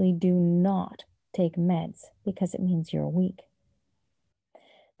absolutely do not take meds because it means you're weak.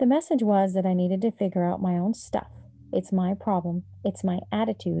 The message was that I needed to figure out my own stuff. It's my problem, it's my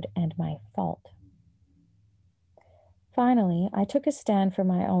attitude, and my fault. Finally, I took a stand for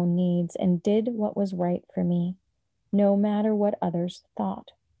my own needs and did what was right for me, no matter what others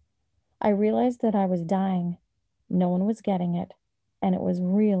thought. I realized that I was dying. No one was getting it, and it was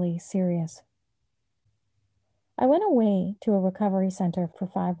really serious. I went away to a recovery center for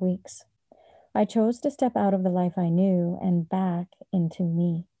 5 weeks. I chose to step out of the life I knew and back into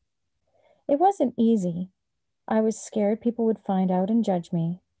me. It wasn't easy. I was scared people would find out and judge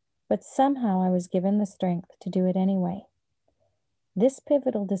me, but somehow I was given the strength to do it anyway. This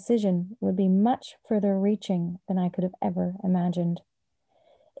pivotal decision would be much further reaching than I could have ever imagined.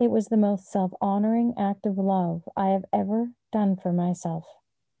 It was the most self-honoring act of love I have ever done for myself,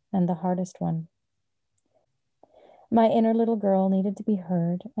 and the hardest one. My inner little girl needed to be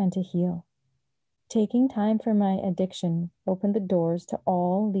heard and to heal. Taking time for my addiction opened the doors to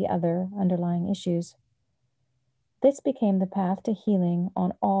all the other underlying issues. This became the path to healing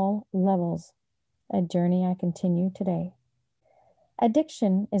on all levels, a journey I continue today.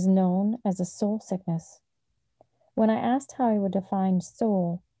 Addiction is known as a soul sickness. When I asked how I would define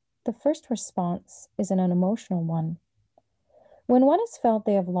soul, the first response is an unemotional one. When one has felt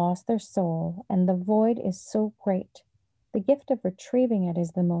they have lost their soul and the void is so great, the gift of retrieving it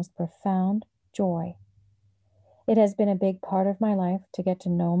is the most profound joy. It has been a big part of my life to get to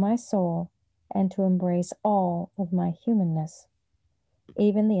know my soul and to embrace all of my humanness,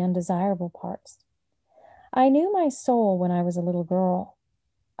 even the undesirable parts. I knew my soul when I was a little girl.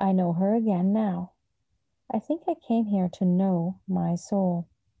 I know her again now. I think I came here to know my soul.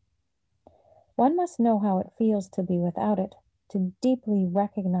 One must know how it feels to be without it, to deeply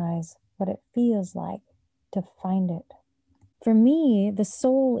recognize what it feels like to find it. For me, the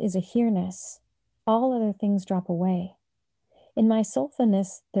soul is a here-ness. All other things drop away. In my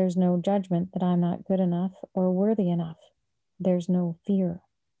soulfulness, there's no judgment that I'm not good enough or worthy enough. There's no fear.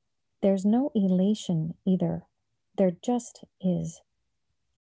 There's no elation either. There just is.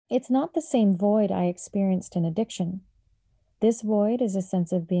 It's not the same void I experienced in addiction. This void is a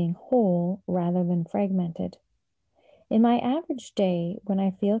sense of being whole rather than fragmented. In my average day, when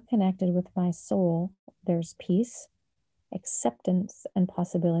I feel connected with my soul, there's peace, acceptance, and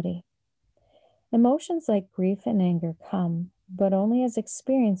possibility. Emotions like grief and anger come, but only as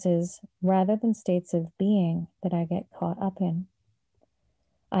experiences rather than states of being that I get caught up in.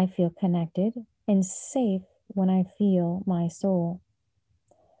 I feel connected and safe when I feel my soul.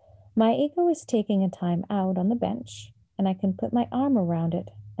 My ego is taking a time out on the bench, and I can put my arm around it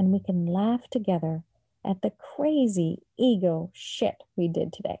and we can laugh together at the crazy ego shit we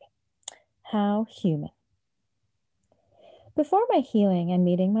did today. How human. Before my healing and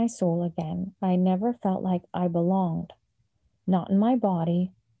meeting my soul again, I never felt like I belonged. Not in my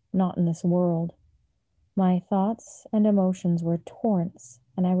body, not in this world. My thoughts and emotions were torrents,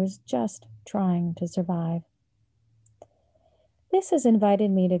 and I was just trying to survive. This has invited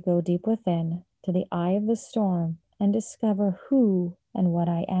me to go deep within, to the eye of the storm, and discover who and what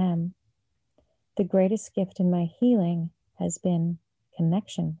I am. The greatest gift in my healing has been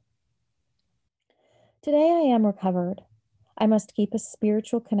connection. Today I am recovered. I must keep a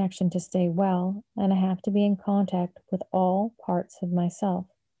spiritual connection to stay well, and I have to be in contact with all parts of myself.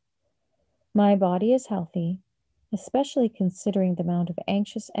 My body is healthy, especially considering the amount of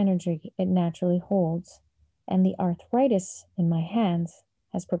anxious energy it naturally holds, and the arthritis in my hands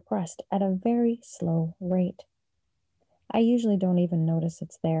has progressed at a very slow rate. I usually don't even notice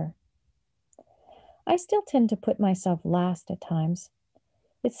it's there. I still tend to put myself last at times.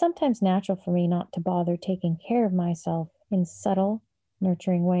 It's sometimes natural for me not to bother taking care of myself in subtle,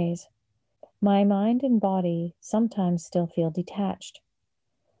 nurturing ways. My mind and body sometimes still feel detached.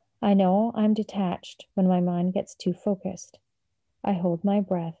 I know I'm detached when my mind gets too focused. I hold my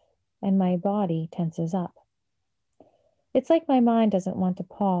breath and my body tenses up. It's like my mind doesn't want to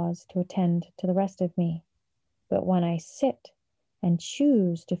pause to attend to the rest of me. But when I sit and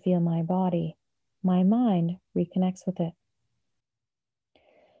choose to feel my body, my mind reconnects with it.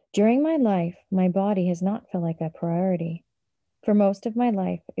 During my life, my body has not felt like a priority. For most of my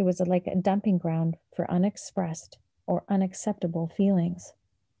life, it was like a dumping ground for unexpressed or unacceptable feelings.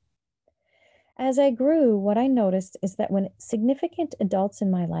 As I grew, what I noticed is that when significant adults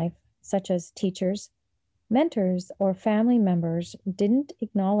in my life, such as teachers, mentors, or family members, didn't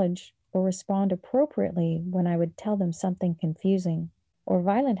acknowledge or respond appropriately when I would tell them something confusing or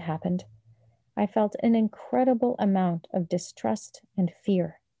violent happened, I felt an incredible amount of distrust and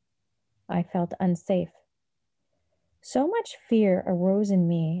fear. I felt unsafe. So much fear arose in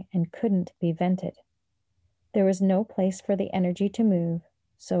me and couldn't be vented. There was no place for the energy to move,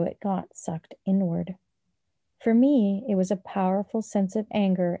 so it got sucked inward. For me, it was a powerful sense of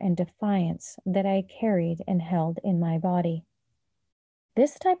anger and defiance that I carried and held in my body.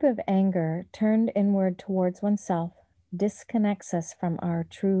 This type of anger, turned inward towards oneself, disconnects us from our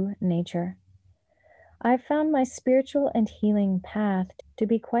true nature. I've found my spiritual and healing path to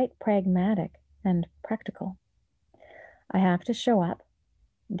be quite pragmatic and practical. I have to show up,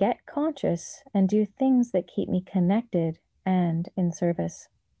 get conscious, and do things that keep me connected and in service.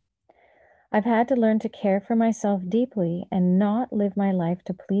 I've had to learn to care for myself deeply and not live my life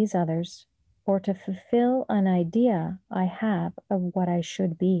to please others or to fulfill an idea I have of what I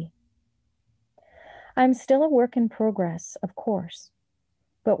should be. I'm still a work in progress, of course,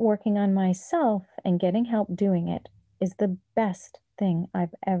 but working on myself and getting help doing it is the best thing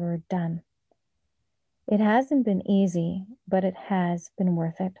I've ever done. It hasn't been easy, but it has been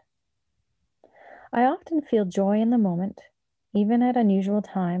worth it. I often feel joy in the moment, even at unusual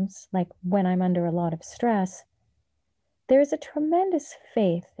times, like when I'm under a lot of stress. There is a tremendous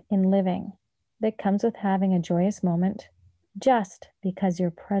faith in living that comes with having a joyous moment just because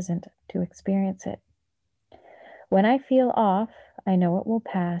you're present to experience it. When I feel off, I know it will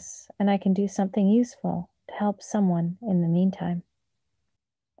pass and I can do something useful to help someone in the meantime.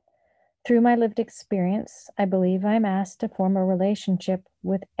 Through my lived experience, I believe I'm asked to form a relationship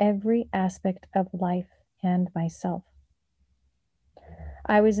with every aspect of life and myself.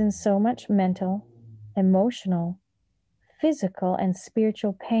 I was in so much mental, emotional, physical, and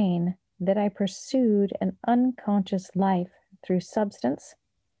spiritual pain that I pursued an unconscious life through substance,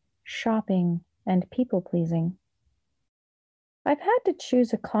 shopping, and people pleasing. I've had to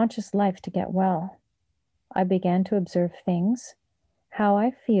choose a conscious life to get well. I began to observe things, how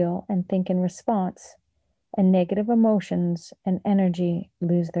I feel and think in response, and negative emotions and energy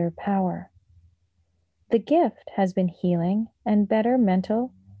lose their power. The gift has been healing and better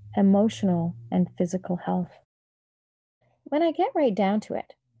mental, emotional, and physical health. When I get right down to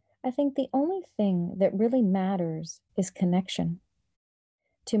it, I think the only thing that really matters is connection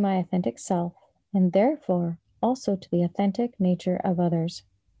to my authentic self and therefore also to the authentic nature of others.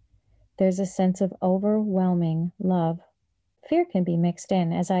 There's a sense of overwhelming love. Fear can be mixed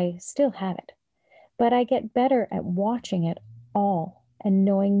in, as I still have it, but I get better at watching it all and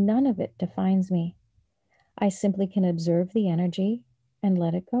knowing none of it defines me. I simply can observe the energy and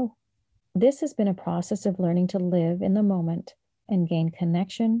let it go. This has been a process of learning to live in the moment and gain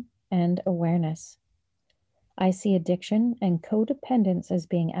connection and awareness. I see addiction and codependence as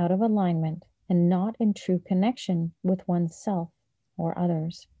being out of alignment and not in true connection with oneself or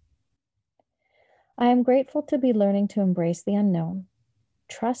others. I am grateful to be learning to embrace the unknown,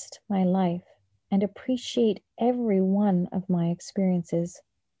 trust my life, and appreciate every one of my experiences.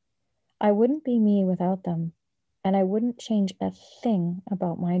 I wouldn't be me without them, and I wouldn't change a thing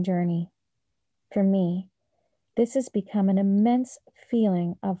about my journey. For me, this has become an immense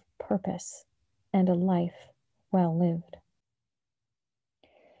feeling of purpose and a life well lived.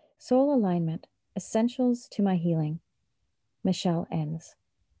 Soul Alignment, Essentials to My Healing. Michelle Enns.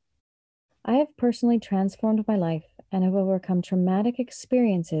 I have personally transformed my life and have overcome traumatic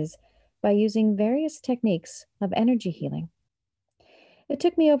experiences by using various techniques of energy healing. It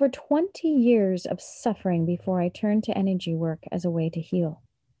took me over 20 years of suffering before I turned to energy work as a way to heal.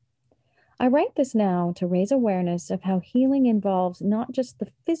 I write this now to raise awareness of how healing involves not just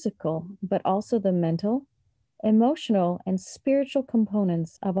the physical, but also the mental, emotional, and spiritual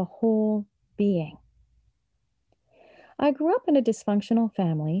components of a whole being. I grew up in a dysfunctional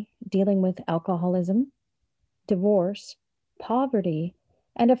family dealing with alcoholism, divorce, poverty,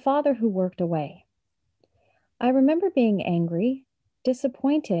 and a father who worked away. I remember being angry,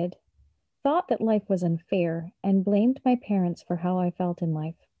 disappointed, thought that life was unfair, and blamed my parents for how I felt in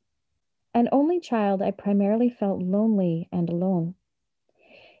life. An only child, I primarily felt lonely and alone.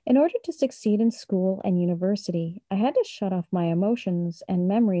 In order to succeed in school and university, I had to shut off my emotions and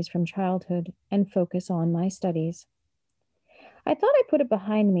memories from childhood and focus on my studies. I thought I put it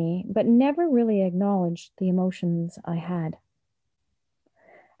behind me, but never really acknowledged the emotions I had.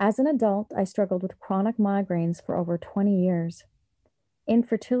 As an adult, I struggled with chronic migraines for over 20 years,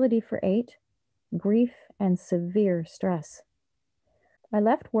 infertility for 8, grief, and severe stress. I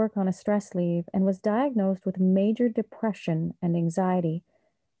left work on a stress leave and was diagnosed with major depression and anxiety,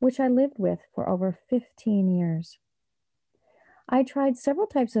 which I lived with for over 15 years. I tried several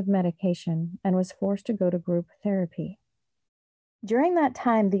types of medication and was forced to go to group therapy. During that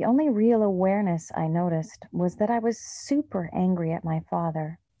time, the only real awareness I noticed was that I was super angry at my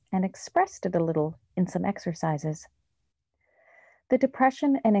father and expressed it a little in some exercises. The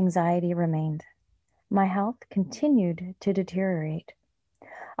depression and anxiety remained. My health continued to deteriorate.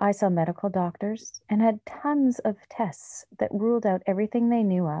 I saw medical doctors and had tons of tests that ruled out everything they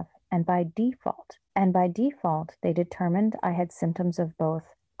knew of, and by default, they determined I had symptoms of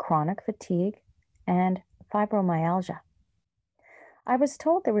both chronic fatigue and fibromyalgia. I was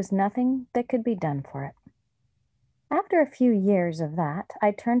told there was nothing that could be done for it. After a few years of that,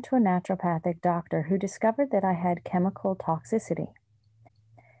 I turned to a naturopathic doctor who discovered that I had chemical toxicity.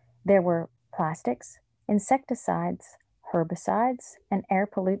 There were plastics, insecticides, herbicides, and air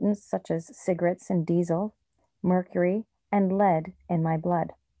pollutants such as cigarettes and diesel, mercury, and lead in my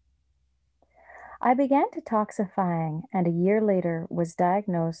blood. I began detoxifying and a year later was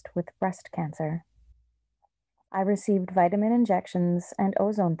diagnosed with breast cancer. I received vitamin injections and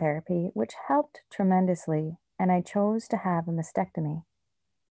ozone therapy, which helped tremendously, and I chose to have a mastectomy.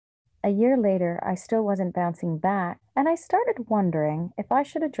 A year later, I still wasn't bouncing back, and I started wondering if I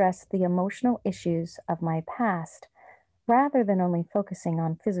should address the emotional issues of my past rather than only focusing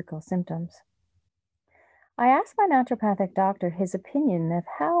on physical symptoms. I asked my naturopathic doctor his opinion of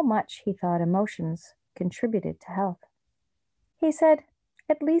how much he thought emotions contributed to health. He said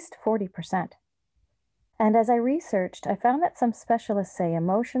at least 40%. And as I researched, I found that some specialists say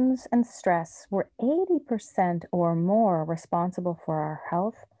emotions and stress were 80% or more responsible for our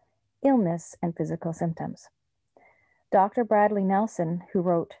health, illness, and physical symptoms. Dr. Bradley Nelson, who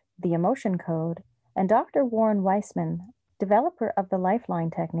wrote The Emotion Code, and Dr. Warren Weissman, developer of the Lifeline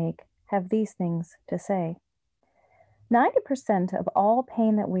technique, have these things to say. 90% of all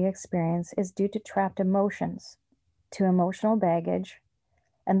pain that we experience is due to trapped emotions, to emotional baggage,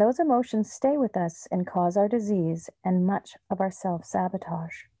 and those emotions stay with us and cause our disease and much of our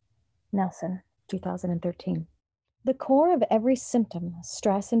self-sabotage. Nelson, 2013. The core of every symptom,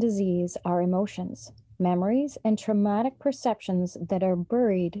 stress, and disease are emotions, memories, and traumatic perceptions that are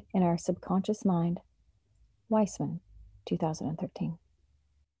buried in our subconscious mind. Weissman, 2013.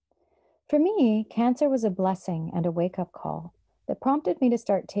 For me, cancer was a blessing and a wake-up call that prompted me to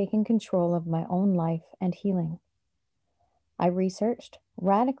start taking control of my own life and healing. I researched,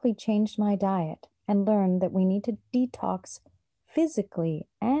 radically changed my diet, and learned that we need to detox physically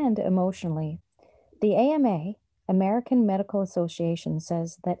and emotionally. The AMA, American Medical Association,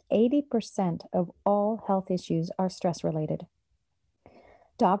 says that 80% of all health issues are stress-related.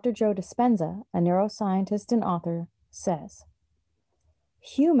 Dr. Joe Dispenza, a neuroscientist and author, says,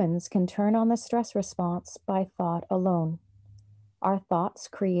 humans can turn on the stress response by thought alone. Our thoughts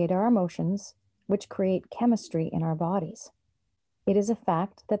create our emotions, which create chemistry in our bodies. It is a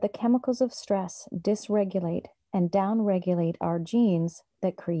fact that the chemicals of stress dysregulate and downregulate our genes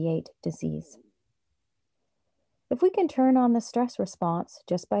that create disease. If we can turn on the stress response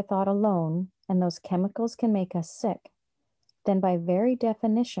just by thought alone, and those chemicals can make us sick, then by very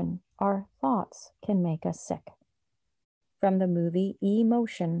definition, our thoughts can make us sick. From the movie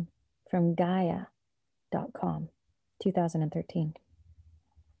Emotion from Gaia.com, 2013.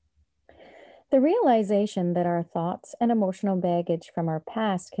 The realization that our thoughts and emotional baggage from our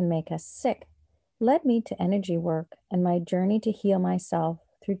past can make us sick led me to energy work and my journey to heal myself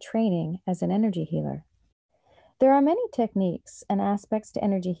through training as an energy healer. There are many techniques and aspects to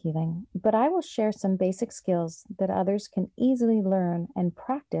energy healing, but I will share some basic skills that others can easily learn and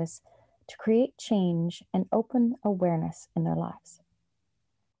practice to create change and open awareness in their lives.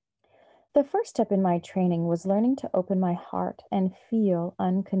 The first step in my training was learning to open my heart and feel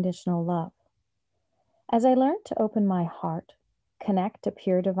unconditional love. As I learned to open my heart, connect to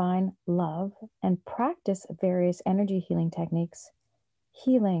pure divine love, and practice various energy healing techniques,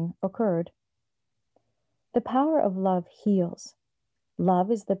 healing occurred. The power of love heals.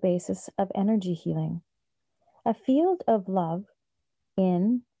 Love is the basis of energy healing. A field of love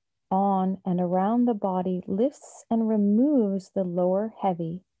in, on, and around the body lifts and removes the lower,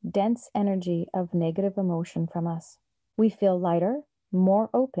 heavy, dense energy of negative emotion from us. We feel lighter, more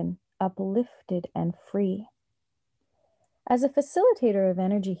open, uplifted, and free. As a facilitator of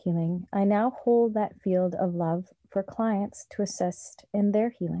energy healing, I now hold that field of love for clients to assist in their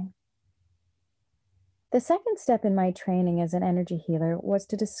healing. The second step in my training as an energy healer was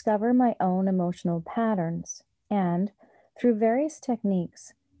to discover my own emotional patterns and, through various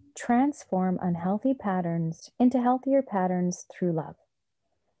techniques, transform unhealthy patterns into healthier patterns through love.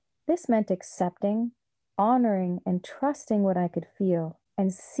 This meant accepting, honoring, and trusting what I could feel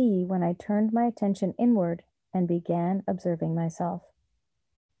and see when I turned my attention inward and began observing myself.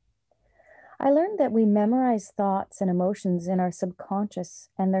 I learned that we memorize thoughts and emotions in our subconscious,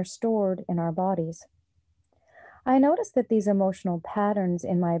 and they're stored in our bodies. I noticed that these emotional patterns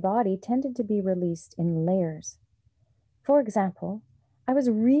in my body tended to be released in layers. For example, I was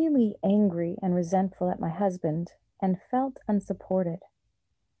really angry and resentful at my husband and felt unsupported.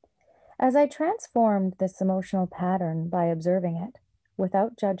 As I transformed this emotional pattern by observing it,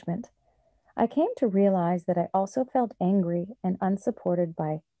 without judgment, I came to realize that I also felt angry and unsupported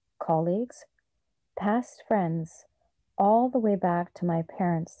by colleagues, past friends, all the way back to my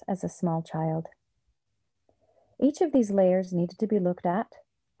parents as a small child. Each of these layers needed to be looked at,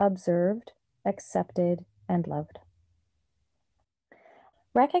 observed, accepted, and loved.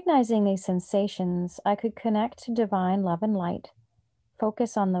 Recognizing these sensations, I could connect to divine love and light,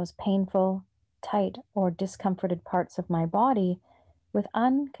 focus on those painful, tight, or discomforted parts of my body with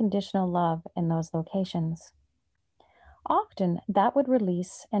unconditional love in those locations. Often, that would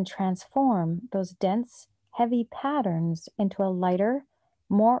release and transform those dense, heavy patterns into a lighter,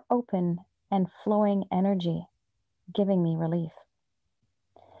 more open, and flowing energy, giving me relief.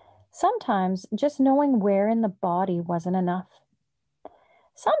 Sometimes just knowing where in the body wasn't enough.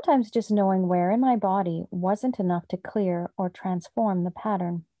 Sometimes just knowing where in my body wasn't enough to clear or transform the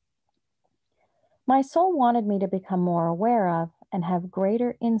pattern. My soul wanted me to become more aware of and have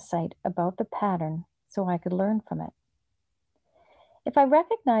greater insight about the pattern so I could learn from it. If I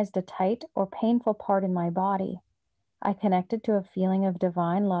recognized a tight or painful part in my body, I connected to a feeling of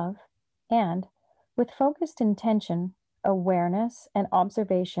divine love and, with focused intention, awareness, and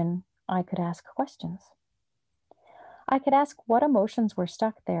observation, I could ask questions. I could ask what emotions were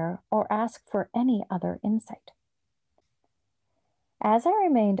stuck there or ask for any other insight. As I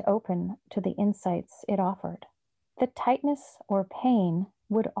remained open to the insights it offered, the tightness or pain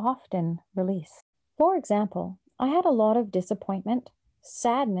would often release. For example, I had a lot of disappointment,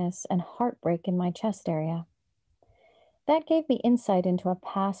 sadness, and heartbreak in my chest area. That gave me insight into a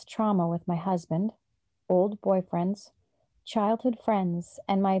past trauma with my husband, old boyfriends, childhood friends,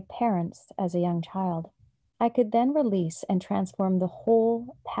 and my parents as a young child. I could then release and transform the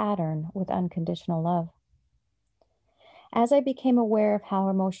whole pattern with unconditional love. As I became aware of how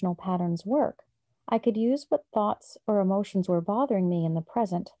emotional patterns work, I could use what thoughts or emotions were bothering me in the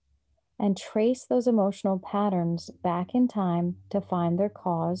present and trace those emotional patterns back in time to find their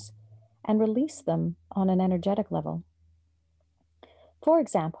cause and release them on an energetic level. For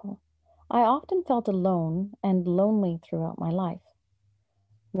example, I often felt alone and lonely throughout my life.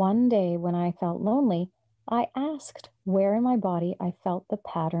 One day when I felt lonely, I asked where in my body I felt the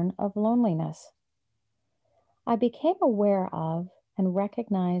pattern of loneliness. I became aware of and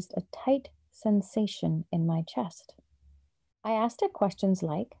recognized a tight sensation in my chest. I asked it questions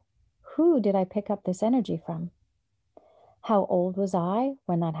like, who did I pick up this energy from? How old was I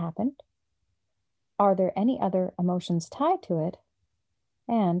when that happened? Are there any other emotions tied to it?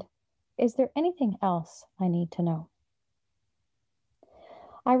 And is there anything else I need to know?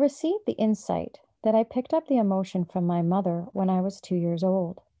 I received the insight that I picked up the emotion from my mother when I was 2 years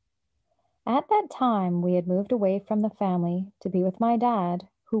old. At that time, we had moved away from the family to be with my dad,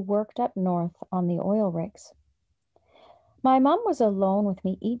 who worked up north on the oil rigs. My mom was alone with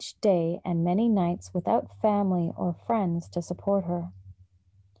me each day and many nights without family or friends to support her.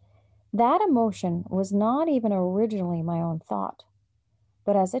 That emotion was not even originally my own thought,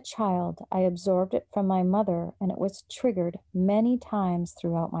 but as a child, I absorbed it from my mother and it was triggered many times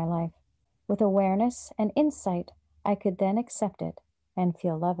throughout my life. With awareness and insight, I could then accept it and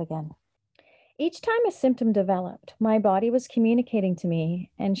feel love again. Each time a symptom developed, my body was communicating to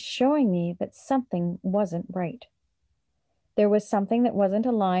me and showing me that something wasn't right. There was something that wasn't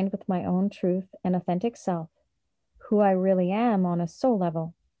aligned with my own truth and authentic self, who I really am on a soul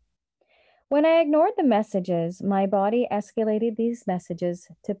level. When I ignored the messages, my body escalated these messages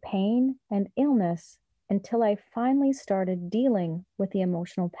to pain and illness until I finally started dealing with the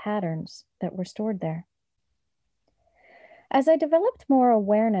emotional patterns that were stored there. As I developed more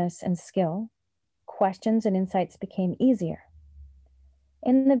awareness and skill, questions and insights became easier.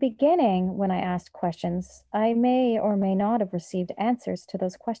 In the beginning, when I asked questions, I may or may not have received answers to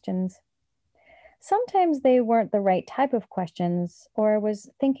those questions. Sometimes they weren't the right type of questions, or I was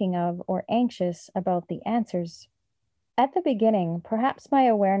thinking of or anxious about the answers. At the beginning, perhaps my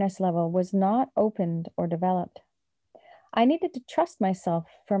awareness level was not opened or developed. I needed to trust myself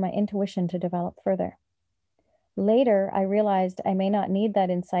for my intuition to develop further. Later, I realized I may not need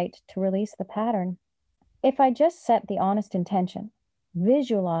that insight to release the pattern. If I just set the honest intention,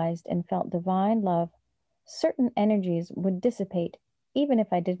 visualized and felt divine love, certain energies would dissipate even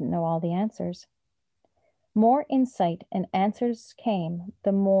if I didn't know all the answers. More insight and answers came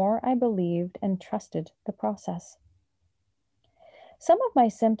the more I believed and trusted the process. Some of my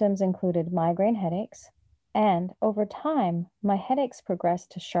symptoms included migraine headaches, and over time, my headaches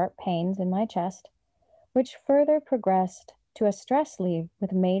progressed to sharp pains in my chest, which further progressed to a stress leave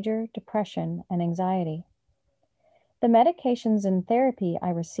with major depression and anxiety. The medications and therapy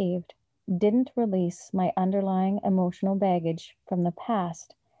I received didn't release my underlying emotional baggage from the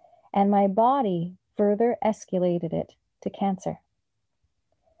past, and my body further escalated it to cancer.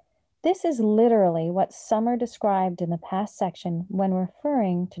 This is literally what Summer described in the past section when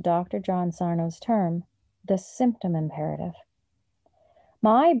referring to Dr. John Sarno's term, the symptom imperative.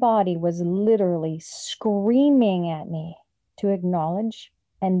 My body was literally screaming at me to acknowledge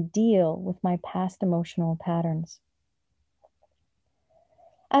and deal with my past emotional patterns.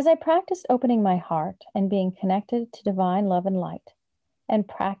 As I practiced opening my heart and being connected to divine love and light, and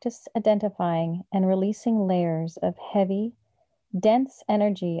practiced identifying and releasing layers of heavy, dense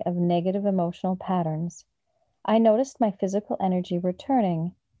energy of negative emotional patterns, I noticed my physical energy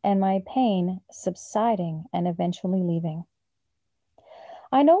returning and my pain subsiding and eventually leaving.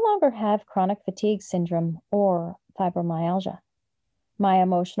 I no longer have chronic fatigue syndrome or fibromyalgia. My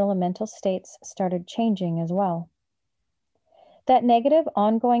emotional and mental states started changing as well. That negative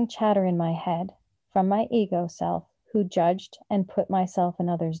ongoing chatter in my head from my ego self, who judged and put myself and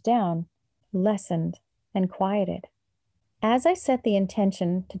others down, lessened and quieted. As I set the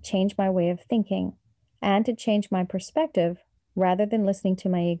intention to change my way of thinking and to change my perspective, rather than listening to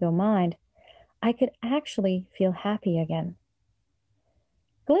my ego mind, I could actually feel happy again.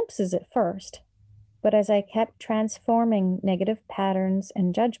 Glimpses at first, but as I kept transforming negative patterns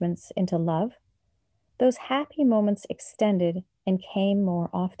and judgments into love, those happy moments extended and came more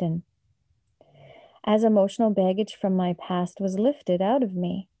often. As emotional baggage from my past was lifted out of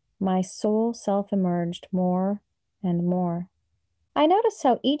me, my soul self emerged more and more. I noticed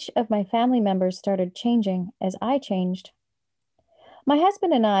how each of my family members started changing as I changed. My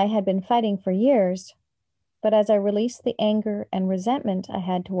husband and I had been fighting for years, but as I released the anger and resentment I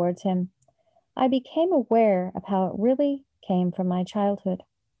had towards him, I became aware of how it really came from my childhood.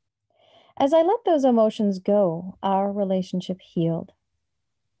 As I let those emotions go, our relationship healed.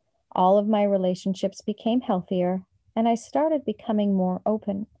 All of my relationships became healthier, and I started becoming more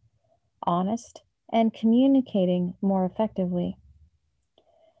open, honest, and communicating more effectively.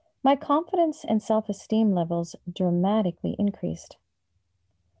 My confidence and self-esteem levels dramatically increased.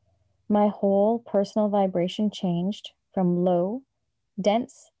 My whole personal vibration changed from low,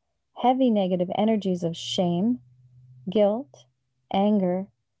 dense, heavy negative energies of shame, guilt, anger,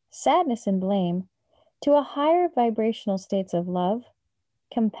 sadness, and blame to a higher vibrational states of love,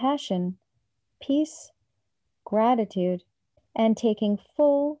 compassion, peace, gratitude, and taking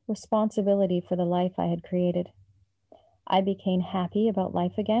full responsibility for the life I had created. I became happy about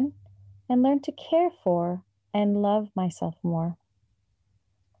life again and learned to care for and love myself more.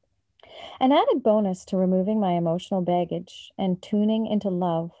 An added bonus to removing my emotional baggage and tuning into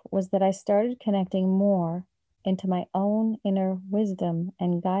love was that I started connecting more into my own inner wisdom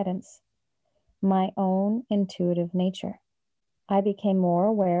and guidance, my own intuitive nature. I became more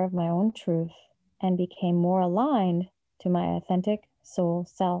aware of my own truth and became more aligned to my authentic soul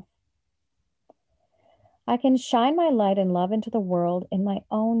self. I can shine my light and love into the world in my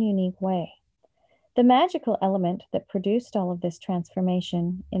own unique way. The magical element that produced all of this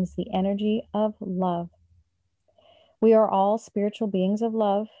transformation is the energy of love. We are all spiritual beings of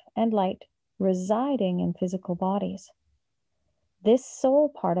love and light residing in physical bodies. This soul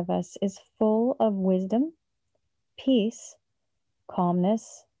part of us is full of wisdom, peace,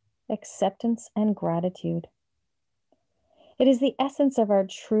 calmness, acceptance, and gratitude. It is the essence of our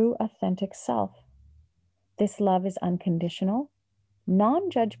true, authentic self. This love is unconditional,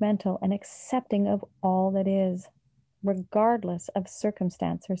 non-judgmental, and accepting of all that is, regardless of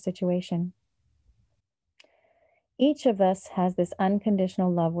circumstance or situation. Each of us has this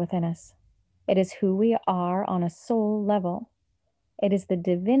unconditional love within us. It is who we are on a soul level. It is the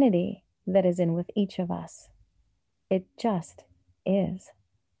divinity that is in with each of us. It just is.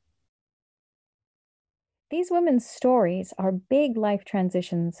 These women's stories are big life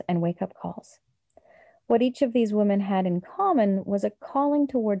transitions and wake-up calls. What each of these women had in common was a calling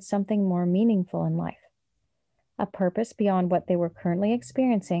towards something more meaningful in life, a purpose beyond what they were currently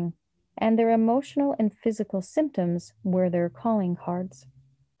experiencing, and their emotional and physical symptoms were their calling cards.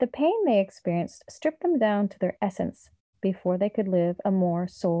 The pain they experienced stripped them down to their essence before they could live a more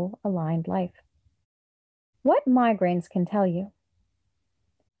soul-aligned life. What migraines can tell you?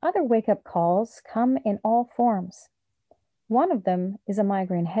 Other wake-up calls come in all forms. One of them is a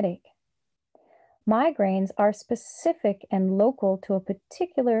migraine headache. Migraines are specific and local to a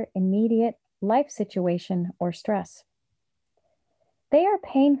particular immediate life situation or stress. They are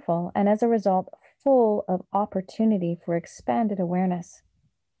painful and as a result full of opportunity for expanded awareness.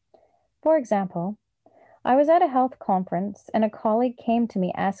 For example, I was at a health conference and a colleague came to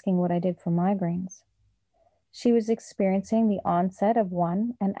me asking what I did for migraines. She was experiencing the onset of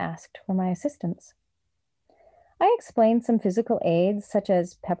one and asked for my assistance. I explained some physical aids such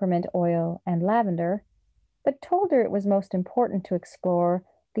as peppermint oil and lavender, but told her it was most important to explore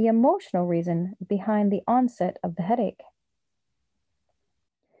the emotional reason behind the onset of the headache.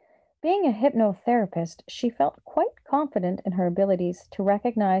 Being a hypnotherapist, she felt quite confident in her abilities to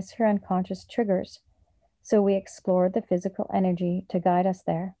recognize her unconscious triggers, so we explored the physical energy to guide us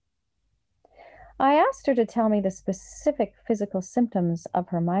there. I asked her to tell me the specific physical symptoms of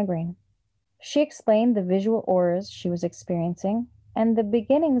her migraine. She explained the visual auras she was experiencing and the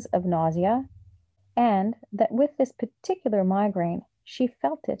beginnings of nausea, and that with this particular migraine, she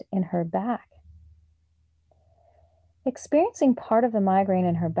felt it in her back. Experiencing part of the migraine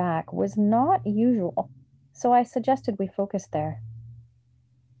in her back was not usual, so I suggested we focus there.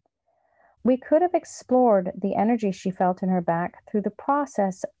 We could have explored the energy she felt in her back through the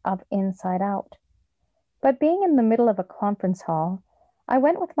process of inside out. But being in the middle of a conference hall, I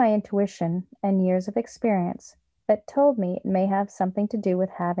went with my intuition and years of experience that told me it may have something to do with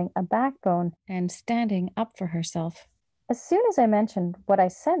having a backbone and standing up for herself. As soon as I mentioned what I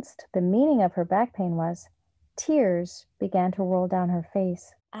sensed the meaning of her back pain was, tears began to roll down her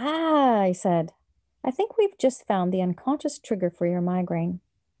face. "Ah," I said, "I think we've just found the unconscious trigger for your migraine."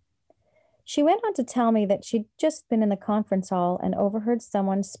 She went on to tell me that she'd just been in the conference hall and overheard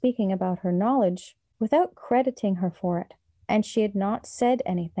someone speaking about her knowledge without crediting her for it, and she had not said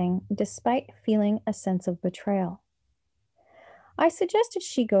anything despite feeling a sense of betrayal. I suggested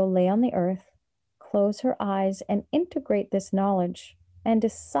she go lay on the earth, close her eyes, and integrate this knowledge and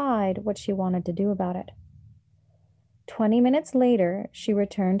decide what she wanted to do about it. 20 minutes later, she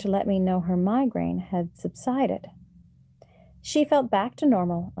returned to let me know her migraine had subsided. She felt back to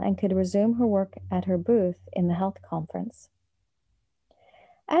normal and could resume her work at her booth in the health conference.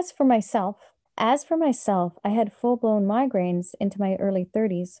 As for myself, I had full-blown migraines into my early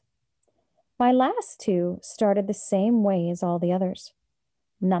 30s. My last two started the same way as all the others: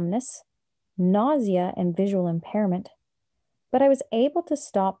 numbness, nausea, and visual impairment. But I was able to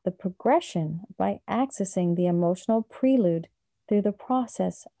stop the progression by accessing the emotional prelude through the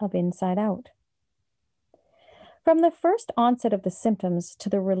process of inside out. From the first onset of the symptoms to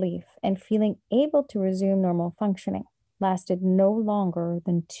the relief and feeling able to resume normal functioning lasted no longer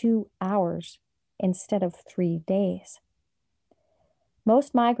than 2 hours instead of 3 days.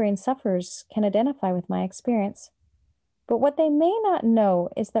 Most migraine sufferers can identify with my experience, but what they may not know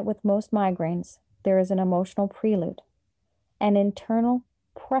is that with most migraines, there is an emotional prelude, an internal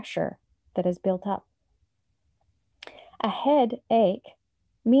pressure that is built up. A headache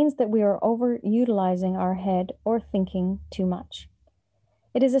means that we are overutilizing our head or thinking too much.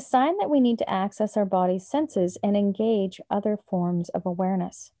 It is a sign that we need to access our body's senses and engage other forms of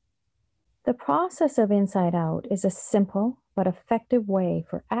awareness. The process of inside out is a simple but effective way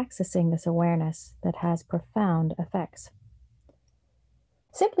for accessing this awareness that has profound effects.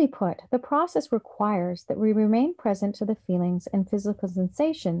 Simply put, the process requires that we remain present to the feelings and physical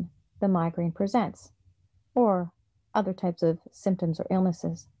sensation the migraine presents, or other types of symptoms or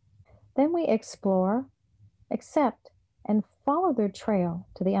illnesses. Then we explore, accept, and follow their trail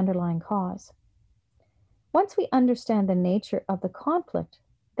to the underlying cause. Once we understand the nature of the conflict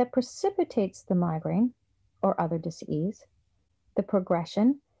that precipitates the migraine or other disease, the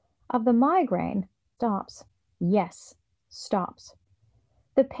progression of the migraine stops. Yes, stops.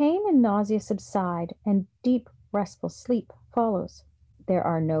 The pain and nausea subside and deep, restful sleep follows. There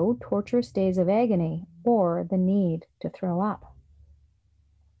are no torturous days of agony or the need to throw up.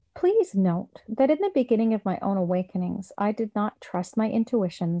 Please note that in the beginning of my own awakenings, I did not trust my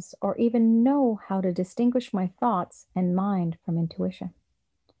intuitions or even know how to distinguish my thoughts and mind from intuition.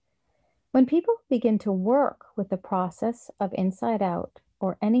 When people begin to work with the process of inside out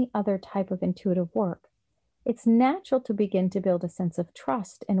or any other type of intuitive work, it's natural to begin to build a sense of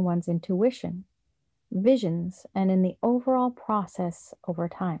trust in one's intuition, visions, and in the overall process over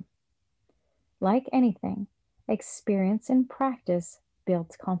time. Like anything, experience and practice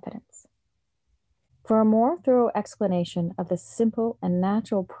builds confidence. For a more thorough explanation of the simple and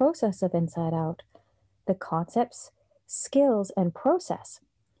natural process of inside out, the concepts, skills, and process,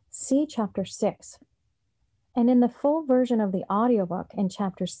 see Chapter 6. And in the full version of the audiobook in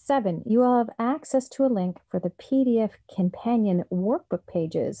Chapter 7, you will have access to a link for the PDF companion workbook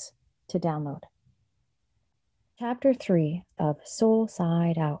pages to download. Chapter 3 of Soul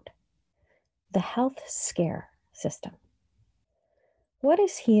Side Out, the Health Scare System. What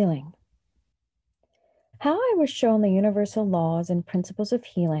is healing? How I was shown the universal laws and principles of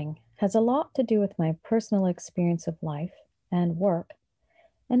healing has a lot to do with my personal experience of life and work,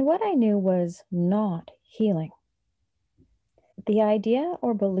 and what I knew was not healing. The idea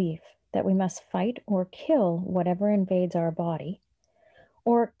or belief that we must fight or kill whatever invades our body,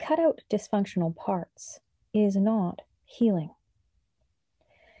 or cut out dysfunctional parts, is not healing.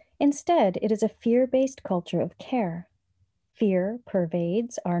 Instead, it is a fear-based culture of care. Fear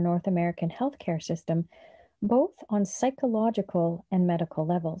pervades our North American healthcare system, both on psychological and medical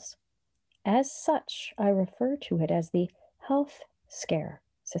levels. As such, I refer to it as the health scare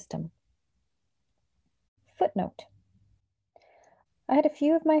system. Footnote. I had a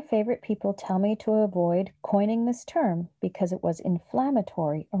few of my favorite people tell me to avoid coining this term because it was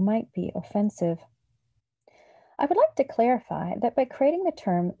inflammatory or might be offensive. I would like to clarify that by creating the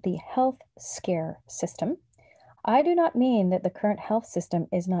term the health scare system, I do not mean that the current health system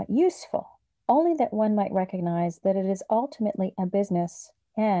is not useful, only that one might recognize that it is ultimately a business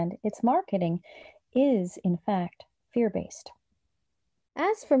and its marketing is, in fact, fear-based.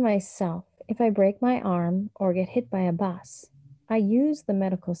 As for myself, if I break my arm or get hit by a bus, I use the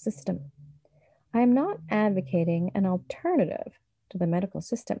medical system. I am not advocating an alternative to the medical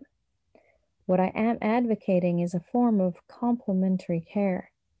system. What I am advocating is a form of complementary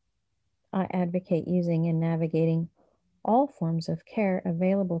care. I advocate using and navigating all forms of care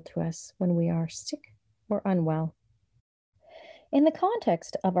available to us when we are sick or unwell. In the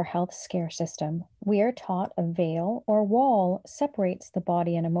context of our health scare system, we are taught a veil or wall separates the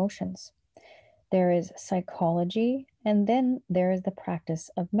body and emotions. There is psychology, and then there is the practice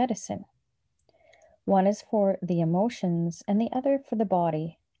of medicine. One is for the emotions and the other for the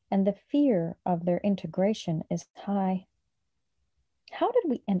body, and the fear of their integration is high. How did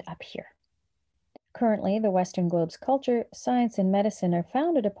we end up here? Currently, the Western globe's culture, science, and medicine are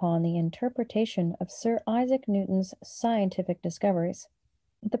founded upon the interpretation of Sir Isaac Newton's scientific discoveries.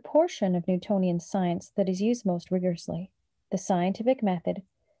 The portion of Newtonian science that is used most rigorously, the scientific method,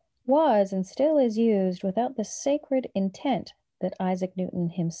 was and still is used without the sacred intent that Isaac Newton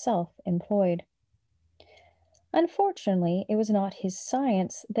himself employed. Unfortunately, it was not his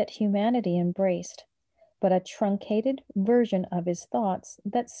science that humanity embraced, but a truncated version of his thoughts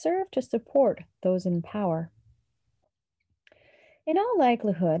that served to support those in power. In all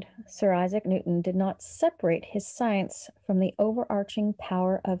likelihood, Sir Isaac Newton did not separate his science from the overarching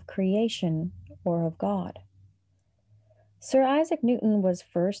power of creation or of God. Sir Isaac Newton was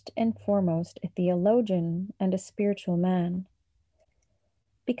first and foremost a theologian and a spiritual man.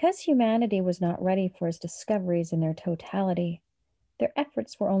 Because humanity was not ready for his discoveries in their totality, their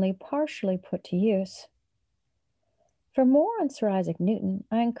efforts were only partially put to use. For more on Sir Isaac Newton,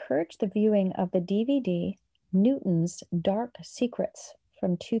 I encourage the viewing of the DVD Newton's Dark Secrets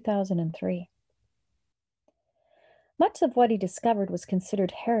from 2003. Much of what he discovered was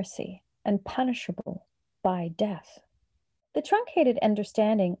considered heresy and punishable by death. The truncated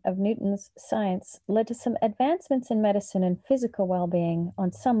understanding of Newton's science led to some advancements in medicine and physical well-being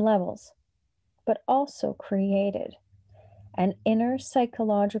on some levels, but also created an inner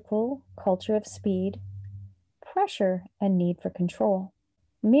psychological culture of speed, pressure, and need for control,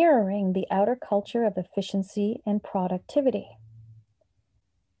 mirroring the outer culture of efficiency and productivity.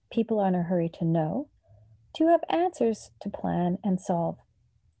 People are in a hurry to know, to have answers to plan and solve.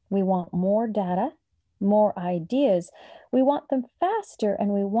 We want more data, more ideas. We want them faster, and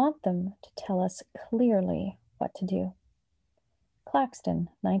we want them to tell us clearly what to do. Claxton,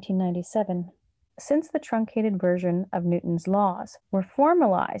 1997. Since the truncated version of Newton's laws were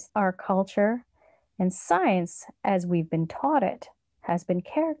formalized, our culture and science, as we've been taught it, has been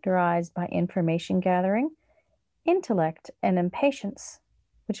characterized by information gathering, intellect, and impatience,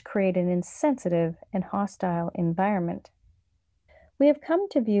 which create an insensitive and hostile environment. We have come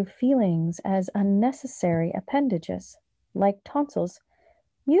to view feelings as unnecessary appendages, like tonsils,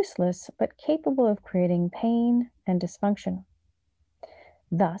 useless but capable of creating pain and dysfunction.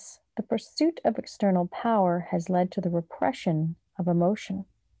 Thus, the pursuit of external power has led to the repression of emotion.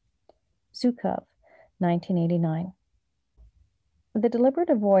 Zhukov, 1989. The deliberate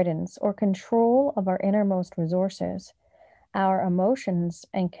avoidance or control of our innermost resources, our emotions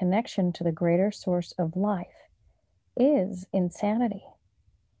and connection to the greater source of life, is insanity.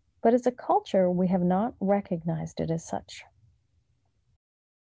 But as a culture, we have not recognized it as such.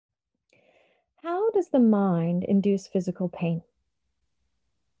 How does the mind induce physical pain?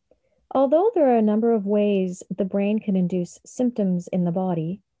 Although there are a number of ways the brain can induce symptoms in the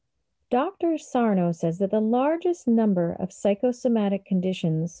body, Dr. Sarno says that the largest number of psychosomatic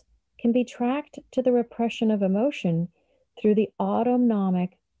conditions can be tracked to the repression of emotion through the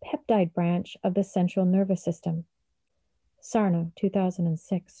autonomic peptide branch of the central nervous system. Sarno,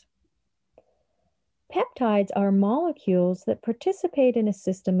 2006. Peptides are molecules that participate in a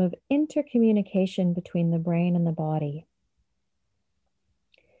system of intercommunication between the brain and the body.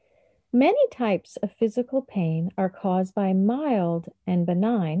 Many types of physical pain are caused by mild and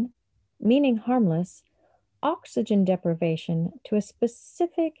benign, meaning harmless, oxygen deprivation to a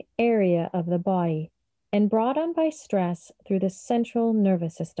specific area of the body and brought on by stress through the central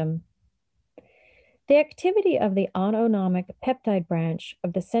nervous system. The activity of the autonomic peptide branch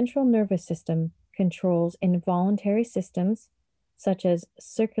of the central nervous system controls involuntary systems such as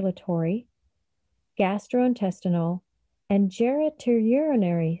circulatory, gastrointestinal, and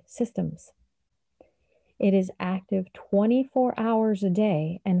genitourinary systems. It is active 24 hours a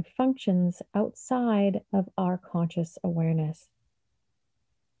day and functions outside of our conscious awareness.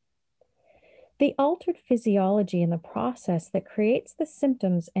 The altered physiology in the process that creates the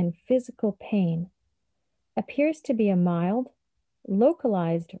symptoms and physical pain appears to be a mild,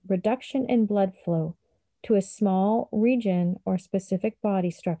 localized reduction in blood flow to a small region or specific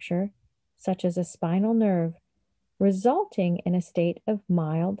body structure, such as a spinal nerve, resulting in a state of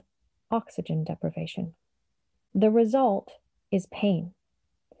mild oxygen deprivation. The result is pain.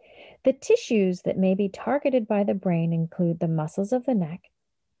 The tissues that may be targeted by the brain include the muscles of the neck,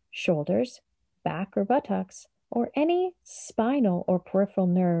 shoulders, back or buttocks, or any spinal or peripheral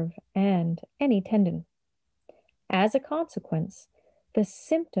nerve and any tendon. As a consequence, the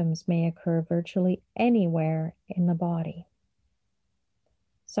symptoms may occur virtually anywhere in the body.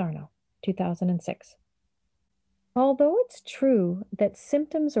 Sarno, 2006. Although it's true that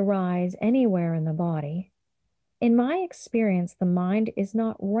symptoms arise anywhere in the body, in my experience, the mind is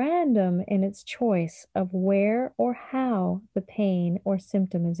not random in its choice of where or how the pain or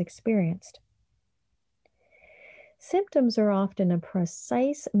symptom is experienced. Symptoms are often a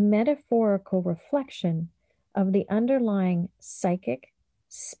precise metaphorical reflection of the underlying psychic,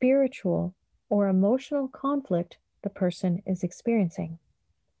 spiritual, or emotional conflict the person is experiencing.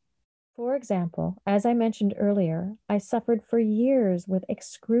 For example, as I mentioned earlier, I suffered for years with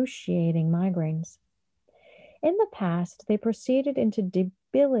excruciating migraines. In the past, they proceeded into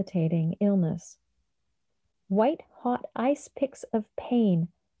debilitating illness. White-hot ice picks of pain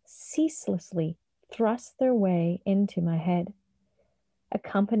ceaselessly thrust their way into my head,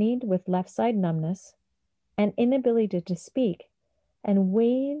 accompanied with left side numbness, an inability to speak, and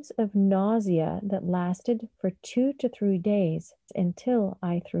waves of nausea that lasted for 2 to 3 days until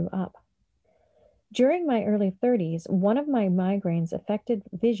I threw up. During my early 30s, one of my migraines affected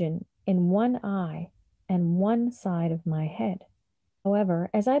vision in one eye and one side of my head. However,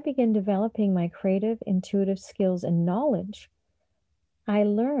 as I began developing my creative, intuitive skills and knowledge, I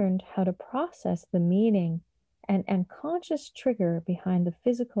learned how to process the meaning and unconscious trigger behind the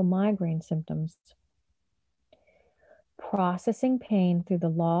physical migraine symptoms. Processing pain through the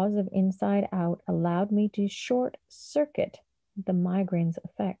laws of inside-out allowed me to short-circuit the migraine's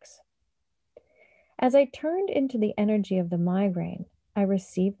effects. As I turned into the energy of the migraine, I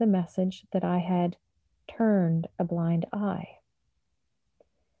received the message that I had turned a blind eye.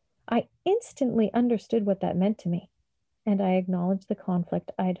 I instantly understood what that meant to me, and I acknowledged the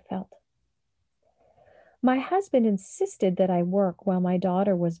conflict I had felt. My husband insisted that I work while my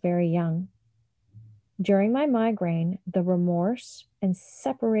daughter was very young. During my migraine, the remorse and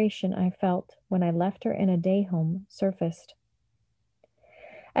separation I felt when I left her in a day home surfaced.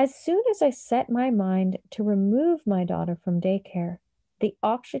 As soon as I set my mind to remove my daughter from daycare, the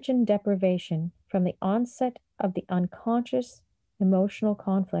oxygen deprivation from the onset of the unconscious emotional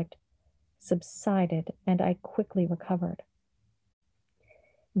conflict subsided and I quickly recovered.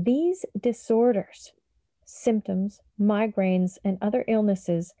 These disorders, symptoms, migraines, and other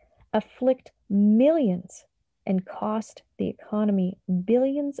illnesses afflict millions and cost the economy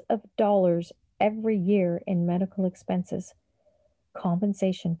billions of dollars every year in medical expenses,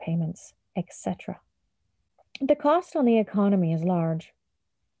 compensation payments, etc. The cost on the economy is large.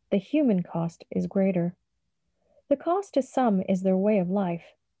 The human cost is greater. The cost to some is their way of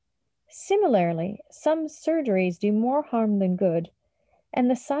life. Similarly, some surgeries do more harm than good, and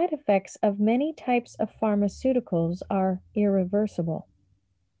the side effects of many types of pharmaceuticals are irreversible.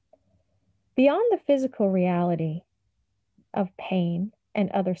 Beyond the physical reality of pain and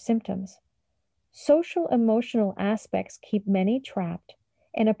other symptoms, social emotional aspects keep many trapped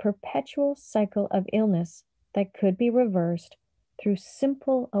in a perpetual cycle of illness that could be reversed through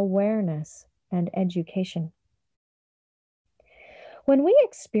simple awareness and education. When we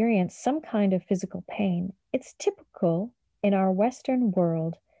experience some kind of physical pain, it's typical in our Western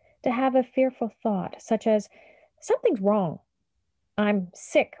world to have a fearful thought, such as, something's wrong, I'm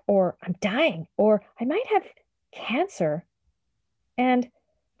sick, or I'm dying, or I might have cancer, and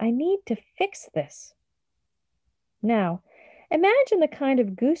I need to fix this. Now, imagine the kind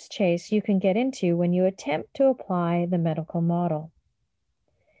of goose chase you can get into when you attempt to apply the medical model.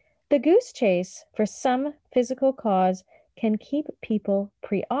 The goose chase for some physical cause can keep people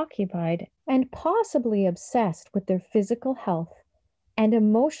preoccupied and possibly obsessed with their physical health and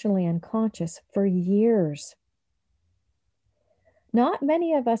emotionally unconscious for years. Not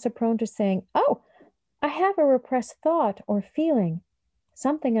many of us are prone to saying, oh, I have a repressed thought or feeling,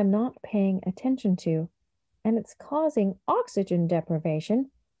 something I'm not paying attention to, and it's causing oxygen deprivation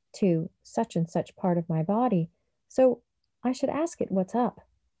to such and such part of my body, so I should ask it what's up.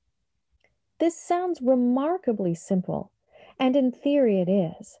 This sounds remarkably simple, and in theory it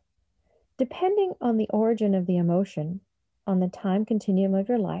is. Depending on the origin of the emotion, on the time continuum of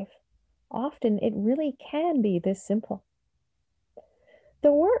your life, often it really can be this simple.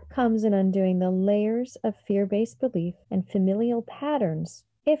 The work comes in undoing the layers of fear-based belief and familial patterns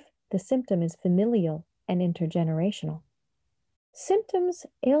if the symptom is familial and intergenerational. Symptoms,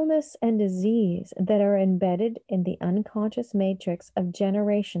 illness, and disease that are embedded in the unconscious matrix of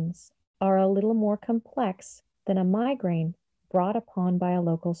generations are a little more complex than a migraine brought upon by a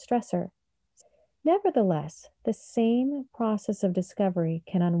local stressor. Nevertheless, the same process of discovery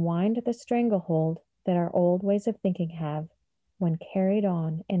can unwind the stranglehold that our old ways of thinking have when carried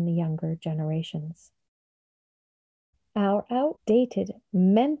on in the younger generations. Our outdated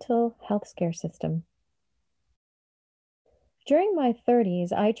mental health care system. During my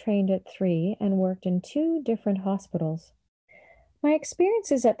 30s, I trained at 3 and worked in 2 different hospitals. My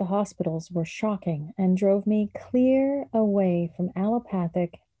experiences at the hospitals were shocking and drove me clear away from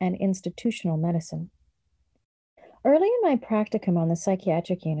allopathic and institutional medicine. Early in my practicum on the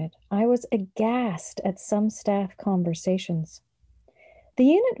psychiatric unit, I was aghast at some staff conversations. The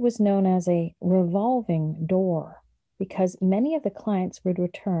unit was known as a revolving door because many of the clients would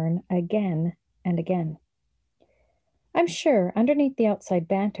return again and again. I'm sure underneath the outside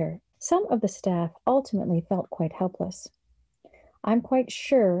banter, some of the staff ultimately felt quite helpless. I'm quite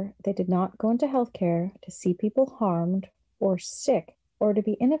sure they did not go into healthcare to see people harmed or sick or to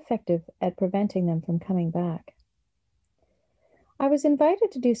be ineffective at preventing them from coming back. I was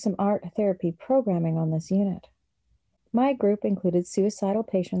invited to do some art therapy programming on this unit. My group included suicidal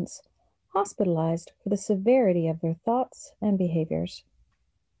patients hospitalized for the severity of their thoughts and behaviors.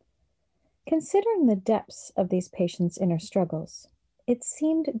 Considering the depths of these patients' inner struggles, it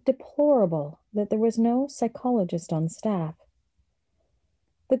seemed deplorable that there was no psychologist on staff.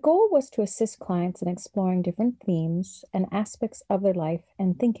 The goal was to assist clients in exploring different themes and aspects of their life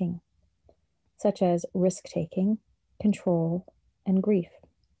and thinking, such as risk-taking, control, and grief.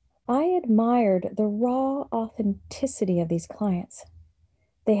 I admired the raw authenticity of these clients.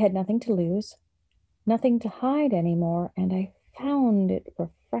 They had nothing to lose, nothing to hide anymore, and I found it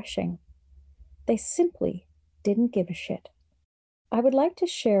refreshing. They simply didn't give a shit. I would like to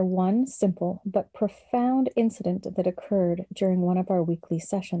share one simple but profound incident that occurred during one of our weekly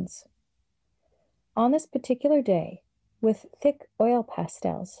sessions. On this particular day, with thick oil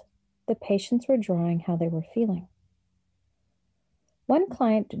pastels, the patients were drawing how they were feeling. One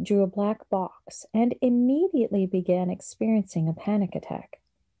client drew a black box and immediately began experiencing a panic attack.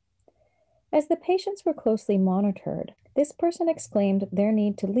 As the patients were closely monitored, this person exclaimed their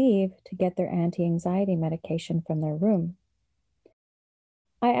need to leave to get their anti-anxiety medication from their room.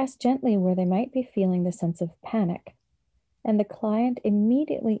 I asked gently where they might be feeling the sense of panic, and the client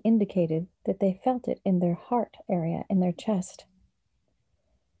immediately indicated that they felt it in their heart area, in their chest.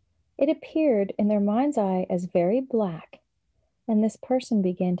 It appeared in their mind's eye as very black, and this person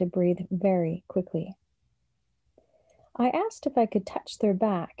began to breathe very quickly. I asked if I could touch their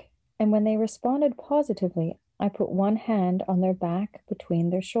back, and when they responded positively, I put one hand on their back between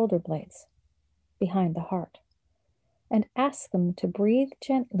their shoulder blades, behind the heart, and asked them to breathe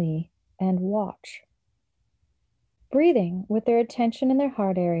gently and watch. Breathing with their attention in their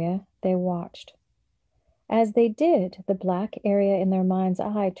heart area, they watched. As they did, the black area in their mind's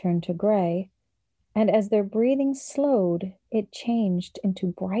eye turned to gray, and as their breathing slowed, it changed into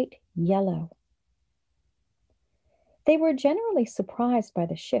bright yellow. They were generally surprised by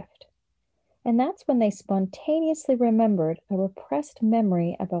the shift, and that's when they spontaneously remembered a repressed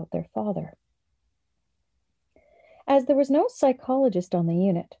memory about their father. As there was no psychologist on the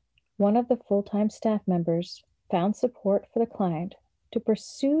unit, one of the full-time staff members found support for the client to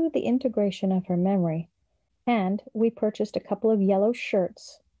pursue the integration of her memory, and we purchased a couple of yellow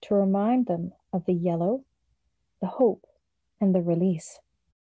shirts to remind them of the yellow, the hope, and the release.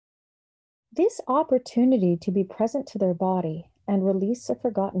 This opportunity to be present to their body and release a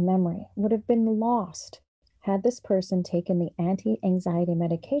forgotten memory would have been lost had this person taken the anti-anxiety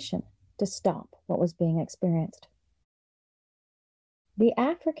medication to stop what was being experienced. The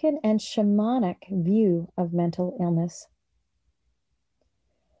African and shamanic view of mental illness.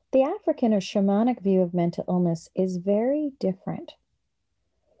 The African or shamanic view of mental illness is very different.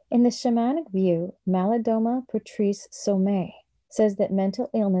 In the shamanic view, Malidoma Patrice Somé says that mental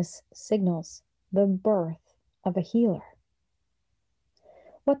illness signals the birth of a healer.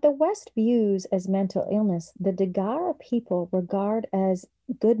 What the West views as mental illness, the Dagara people regard as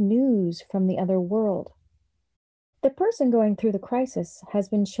good news from the other world. The person going through the crisis has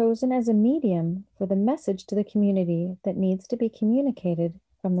been chosen as a medium for the message to the community that needs to be communicated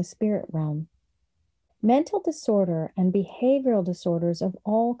from the spirit realm. Mental disorder and behavioral disorders of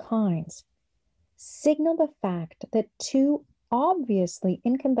all kinds signal the fact that two obviously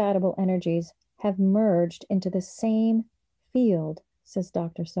incompatible energies have merged into the same field says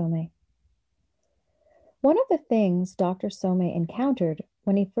Dr. Some. One of the things Dr. Some encountered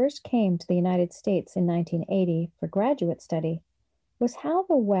when he first came to the United States in 1980 for graduate study was how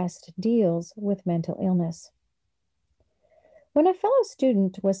the West deals with mental illness. When a fellow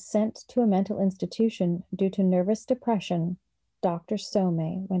student was sent to a mental institution due to nervous depression, Dr.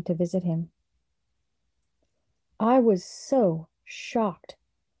 Some went to visit him. I was so shocked.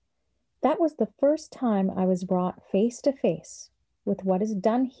 That was the first time I was brought face to face with what is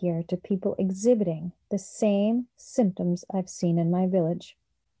done here to people exhibiting the same symptoms I've seen in my village.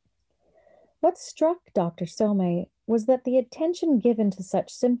 What struck Dr. Some was that the attention given to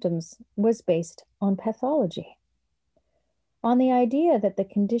such symptoms was based on pathology, on the idea that the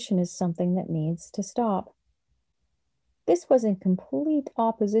condition is something that needs to stop. This was in complete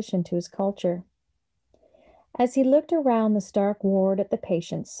opposition to his culture. As he looked around the stark ward at the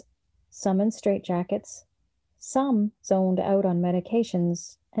patients, some in straitjackets, some zoned out on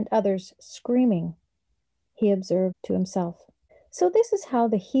medications, and others screaming, he observed to himself. So this is how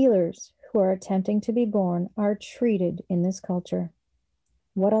the healers who are attempting to be born are treated in this culture.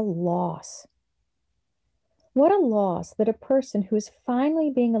 What a loss. What a loss that a person who is finally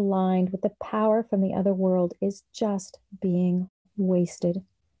being aligned with the power from the other world is just being wasted.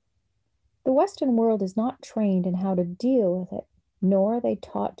 The Western world is not trained in how to deal with it, nor are they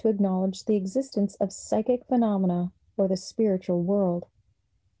taught to acknowledge the existence of psychic phenomena or the spiritual world.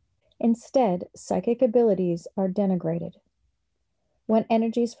 Instead, psychic abilities are denigrated. When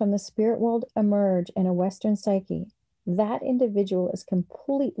energies from the spirit world emerge in a Western psyche, that individual is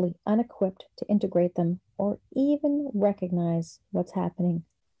completely unequipped to integrate them or even recognize what's happening.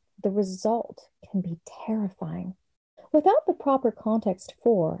 The result can be terrifying. Without the proper context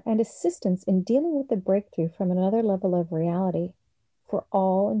for and assistance in dealing with the breakthrough from another level of reality, for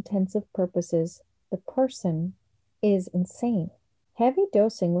all intensive purposes, the person is insane. Heavy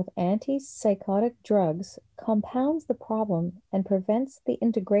dosing with antipsychotic drugs compounds the problem and prevents the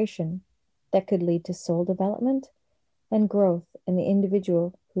integration that could lead to soul development and growth in the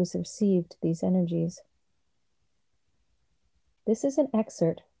individual who has received these energies. This is an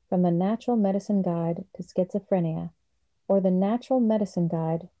excerpt from the Natural Medicine Guide to Schizophrenia, or the Natural Medicine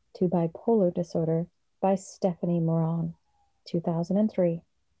Guide to Bipolar Disorder by Stephanie Moran, 2003,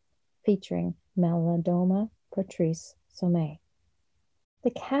 featuring Malidoma Patrice Some. The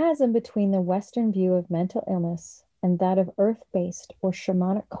chasm between the Western view of mental illness and that of earth-based or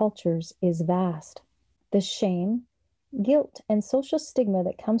shamanic cultures is vast. The shame, guilt, and social stigma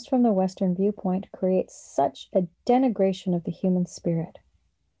that comes from the Western viewpoint creates such a denigration of the human spirit.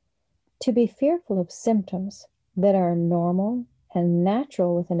 To be fearful of symptoms that are normal and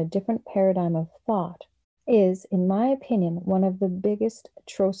natural within a different paradigm of thought is, in my opinion, one of the biggest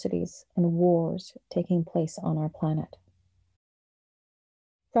atrocities and wars taking place on our planet.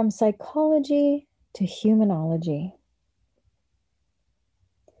 From psychology to humanology.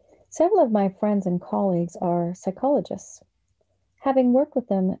 Several of my friends and colleagues are psychologists, having worked with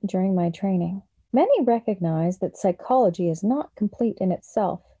them during my training. Many recognize that psychology is not complete in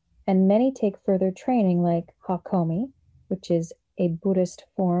itself, and many take further training like Hakomi, which is a Buddhist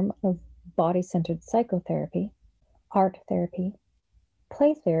form of body-centered psychotherapy, art therapy,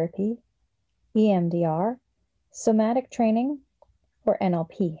 play therapy, EMDR, somatic training, or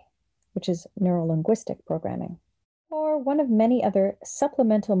NLP, which is neuro-linguistic programming, or one of many other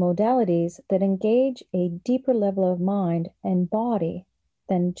supplemental modalities that engage a deeper level of mind and body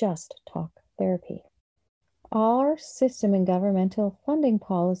than just talk therapy. Our system and governmental funding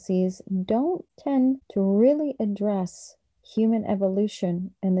policies don't tend to really address human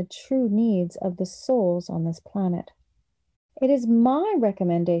evolution and the true needs of the souls on this planet. It is my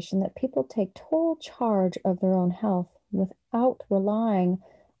recommendation that people take total charge of their own health without relying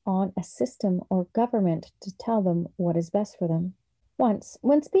on a system or government to tell them what is best for them. Once,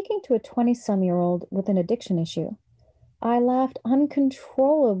 when speaking to a 20-some-year-old with an addiction issue, I laughed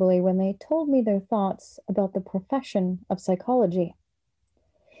uncontrollably when they told me their thoughts about the profession of psychology.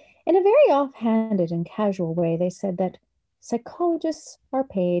 In a very offhanded and casual way, they said that psychologists are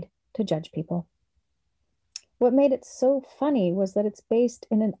paid to judge people. What made it so funny was that it's based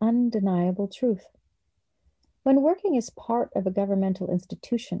in an undeniable truth. When working as part of a governmental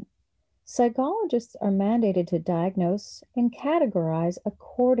institution, psychologists are mandated to diagnose and categorize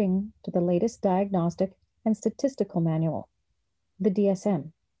according to the latest diagnostic and statistical manual, the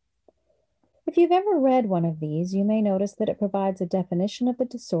DSM. If you've ever read one of these, you may notice that it provides a definition of the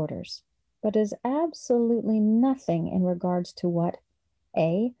disorders, but does absolutely nothing in regards to what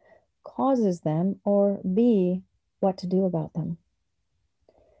A, causes them, or B, what to do about them.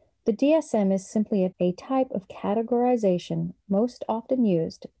 The DSM is simply a type of categorization most often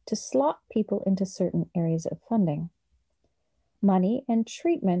used to slot people into certain areas of funding. Money and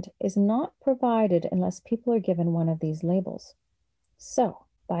treatment is not provided unless people are given one of these labels. So,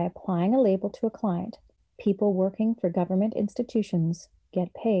 by applying a label to a client, people working for government institutions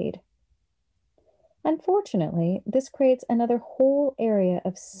get paid. Unfortunately, this creates another whole area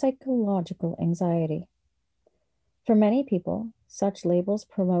of psychological anxiety. For many people, such labels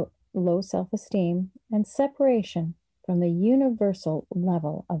promote low self-esteem and separation from the universal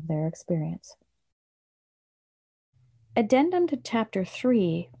level of their experience. Addendum to Chapter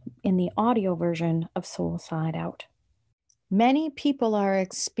 3 in the audio version of INside-OWT. Many people are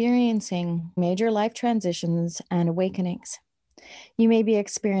experiencing major life transitions and awakenings. You may be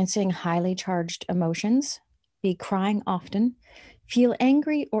experiencing highly charged emotions, be crying often, feel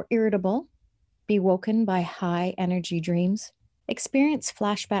angry or irritable, be woken by high energy dreams, experience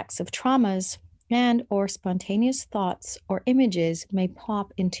flashbacks of traumas, and or spontaneous thoughts or images may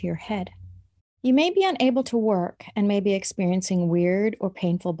pop into your head. You may be unable to work and may be experiencing weird or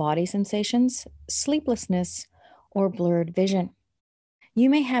painful body sensations, sleeplessness, or blurred vision. You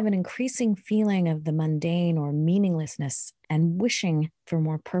may have an increasing feeling of the mundane or meaninglessness and wishing for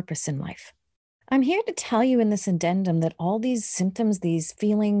more purpose in life. I'm here to tell you in this addendum that all these symptoms, these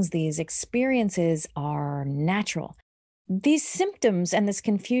feelings, these experiences are natural. These symptoms and this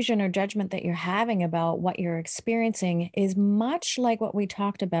confusion or judgment that you're having about what you're experiencing is much like what we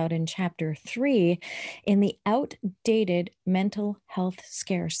talked about in Chapter 3 in the outdated mental health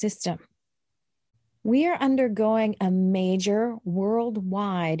scare system. We are undergoing a major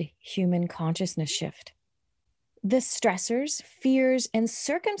worldwide human consciousness shift. The stressors, fears, and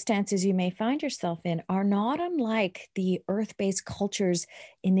circumstances you may find yourself in are not unlike the Earth-based culture's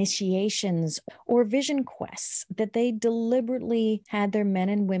initiations or vision quests that they deliberately had their men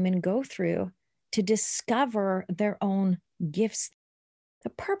and women go through to discover their own gifts.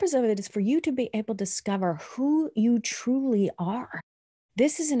 The purpose of it is for you to be able to discover who you truly are.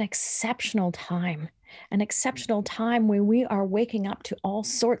 This is an exceptional time where we are waking up to all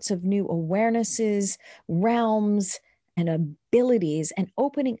sorts of new awarenesses, realms, and abilities, and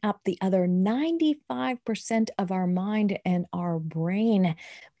opening up the other 95% of our mind and our brain,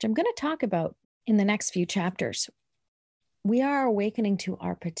 which I'm going to talk about in the next few chapters. We are awakening to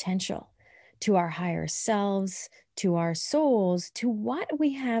our potential, to our higher selves, to our souls, to what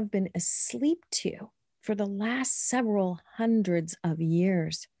we have been asleep to for the last several hundreds of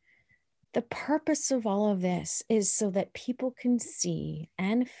years. The purpose of all of this is so that people can see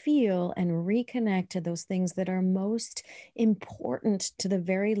and feel and reconnect to those things that are most important to the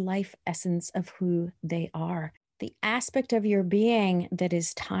very life essence of who they are. The aspect of your being that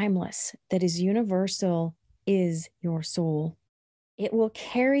is timeless, that is universal, is your soul. It will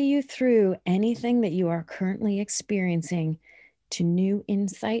carry you through anything that you are currently experiencing to new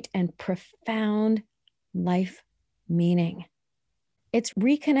insight and profound life meaning. It's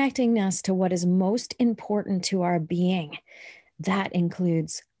reconnecting us to what is most important to our being. That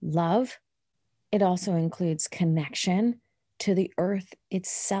includes love. It also includes connection to the earth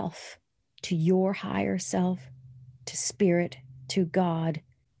itself, to your higher self, to spirit, to God,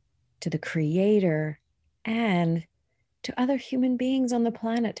 to the Creator, and to other human beings on the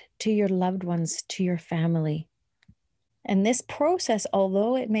planet, to your loved ones, to your family. And this process,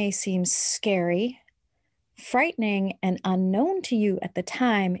 although it may seem scary, frightening, and unknown to you at the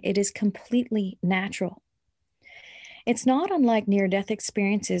time, it is completely natural. It's not unlike near-death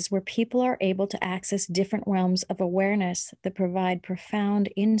experiences where people are able to access different realms of awareness that provide profound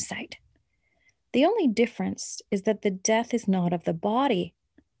insight. The only difference is that the death is not of the body,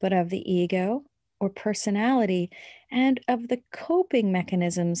 but of the ego or personality and of the coping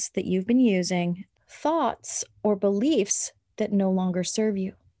mechanisms that you've been using, thoughts or beliefs that no longer serve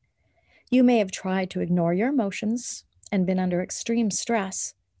you. You may have tried to ignore your emotions and been under extreme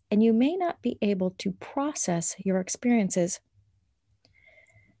stress, and you may not be able to process your experiences.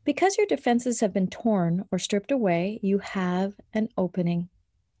 Because your defenses have been torn or stripped away, you have an opening.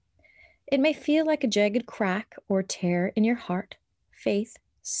 It may feel like a jagged crack or tear in your heart, faith,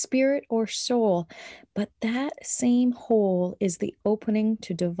 spirit, or soul, but that same hole is the opening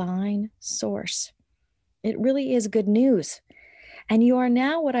to divine source. It really is good news. And you are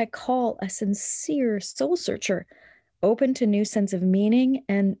now what I call a sincere soul searcher, open to new sense of meaning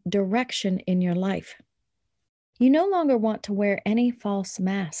and direction in your life. You no longer want to wear any false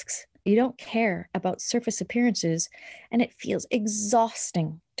masks. You don't care about surface appearances, and it feels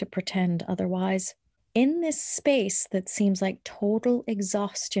exhausting to pretend otherwise. In this space that seems like total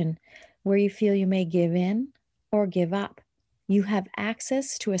exhaustion, where you feel you may give in or give up, you have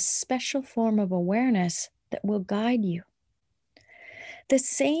access to a special form of awareness that will guide you. The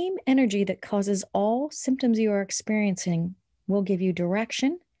same energy that causes all symptoms you are experiencing will give you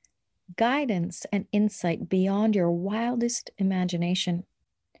direction, guidance, and insight beyond your wildest imagination.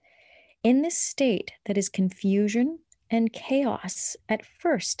 In this state that is confusion and chaos at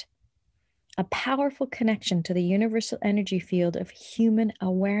first, a powerful connection to the universal energy field of human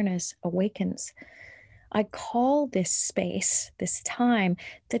awareness awakens. I call this space, this time,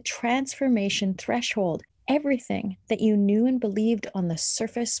 the transformation threshold. Everything that you knew and believed on the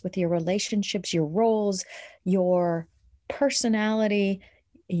surface with your relationships, your roles, your personality,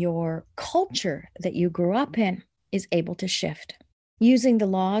 your culture that you grew up in is able to shift. Using the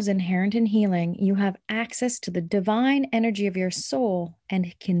laws inherent in healing, you have access to the divine energy of your soul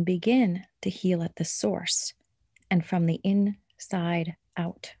and can begin to heal at the source and from the inside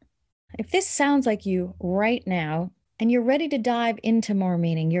out. If this sounds like you right now, and you're ready to dive into more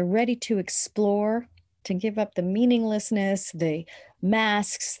meaning, you're ready to explore, to give up the meaninglessness, the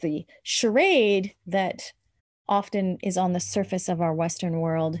masks, the charade that often is on the surface of our Western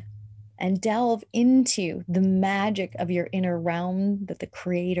world, and delve into the magic of your inner realm that the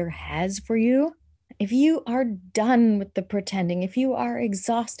Creator has for you. If you are done with the pretending, if you are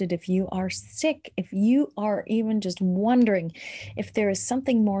exhausted, if you are sick, if you are even just wondering if there is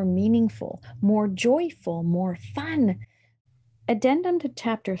something more meaningful, more joyful, more fun, addendum to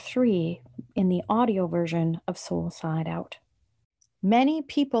chapter 3 in the audio version of INside-OWT. Many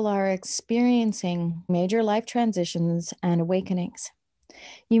people are experiencing major life transitions and awakenings.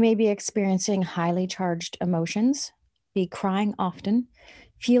 You may be experiencing highly charged emotions, be crying often,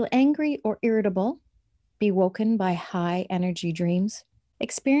 feel angry or irritable, be woken by high energy dreams,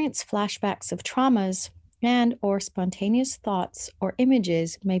 experience flashbacks of traumas, and or spontaneous thoughts or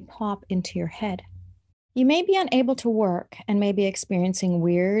images may pop into your head. You may be unable to work and may be experiencing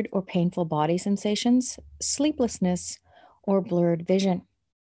weird or painful body sensations, sleeplessness, or blurred vision.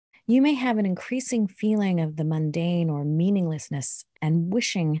 You may have an increasing feeling of the mundane or meaninglessness and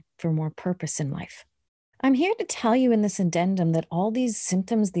wishing for more purpose in life. I'm here to tell you in this addendum that all these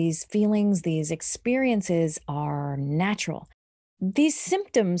symptoms, these feelings, these experiences are natural. These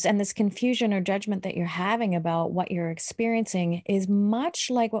symptoms and this confusion or judgment that you're having about what you're experiencing is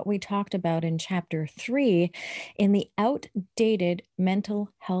much like what we talked about in chapter 3 in the outdated mental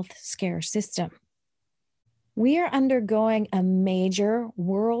health scare system. We are undergoing a major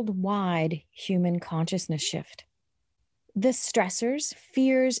worldwide human consciousness shift. The stressors,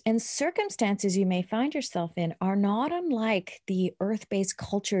 fears, and circumstances you may find yourself in are not unlike the earth-based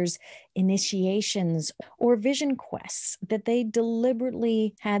culture's initiations or vision quests that they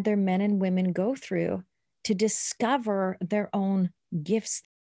deliberately had their men and women go through to discover their own gifts.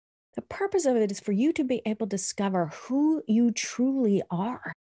 The purpose of it is for you to be able to discover who you truly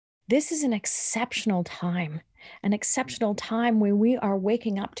are. This is an exceptional time where we are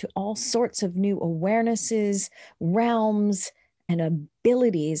waking up to all sorts of new awarenesses, realms, and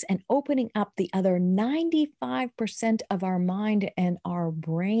abilities, and opening up the other 95% of our mind and our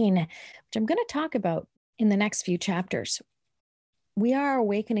brain, which I'm going to talk about in the next few chapters. We are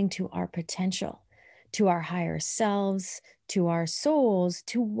awakening to our potential, to our higher selves, to our souls,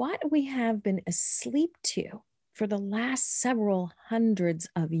 to what we have been asleep to for the last several hundreds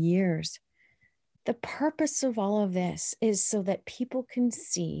of years. The purpose of all of this is so that people can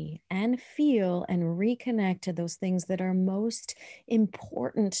see and feel and reconnect to those things that are most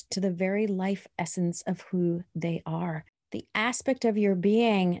important to the very life essence of who they are. The aspect of your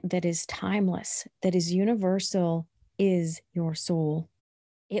being that is timeless, that is universal, is your soul.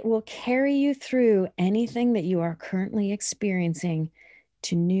 It will carry you through anything that you are currently experiencing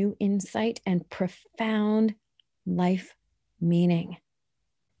to new insight and profound life meaning.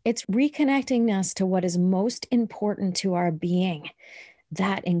 It's reconnecting us to what is most important to our being.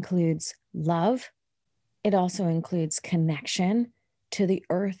 That includes love. It also includes connection to the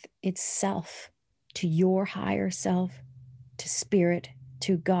earth itself, to your higher self, to spirit,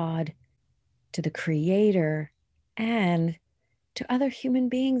 to God, to the Creator, and to other human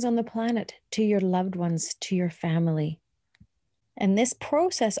beings on the planet, to your loved ones, to your family. And this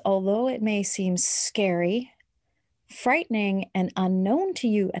process, although it may seem scary, frightening, and unknown to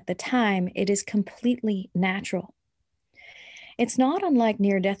you at the time, it is completely natural. It's not unlike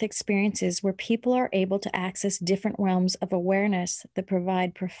near-death experiences where people are able to access different realms of awareness that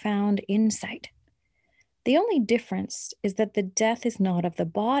provide profound insight. The only difference is that the death is not of the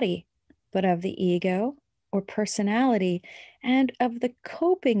body, but of the ego or personality and of the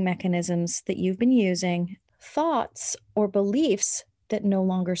coping mechanisms that you've been using, thoughts or beliefs that no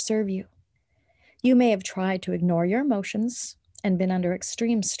longer serve you. You may have tried to ignore your emotions and been under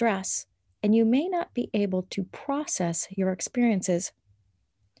extreme stress, and you may not be able to process your experiences.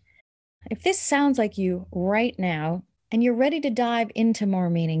 If this sounds like you right now, and you're ready to dive into more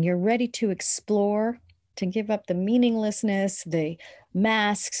meaning, you're ready to explore, to give up the meaninglessness, the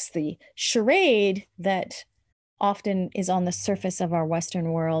masks, the charade that often is on the surface of our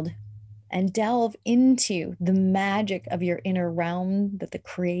Western world, and delve into the magic of your inner realm that the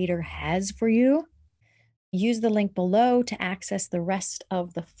Creator has for you, use the link below to access the rest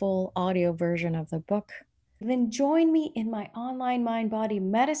of the full audio version of the book. Then join me in my online mind-body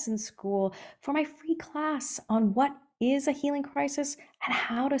medicine school for my free class on what is a healing crisis and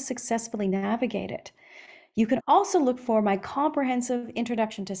how to successfully navigate it. You can also look for my comprehensive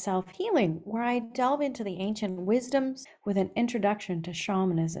introduction to self-healing, where I delve into the ancient wisdoms with an introduction to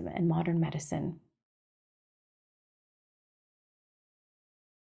shamanism and modern medicine.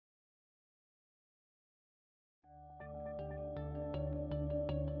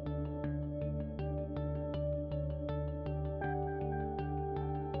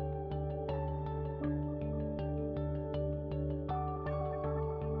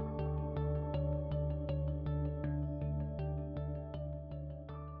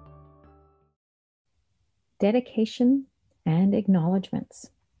 Dedication and acknowledgements.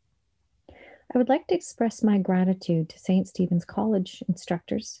 I would like to express my gratitude to St. Stephen's College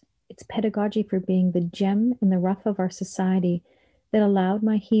instructors, its pedagogy for being the gem in the rough of our society that allowed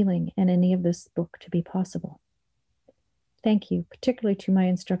my healing and any of this book to be possible. Thank you, particularly to my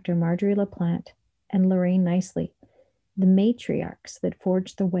instructor Marjorie LaPlante and Lorraine Nicely, the matriarchs that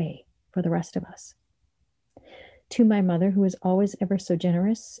forged the way for the rest of us. To my mother, who is always ever so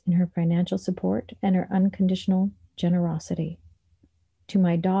generous in her financial support and her unconditional generosity. To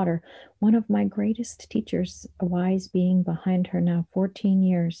my daughter, one of my greatest teachers, a wise being behind her now 14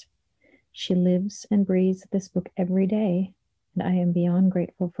 years. She lives and breathes this book every day, and I am beyond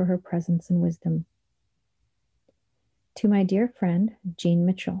grateful for her presence and wisdom. To my dear friend, Jean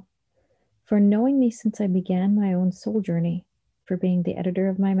Mitchell, for knowing me since I began my own soul journey, for being the editor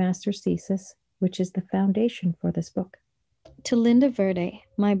of my master's thesis, which is the foundation for this book. To Linda Verde,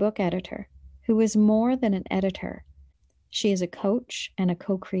 my book editor, who is more than an editor. She is a coach and a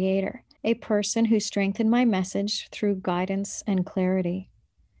co-creator, a person who strengthened my message through guidance and clarity.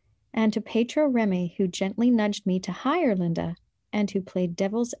 And to Petro Remy, who gently nudged me to hire Linda and who played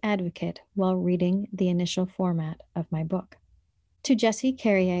devil's advocate while reading the initial format of my book. To Jessie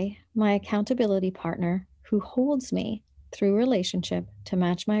Carrier, my accountability partner, who holds me through relationship to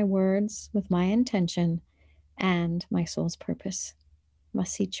match my words with my intention and my soul's purpose.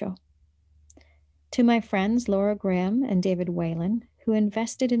 Masicho. To my friends Laura Graham and David Whalen, who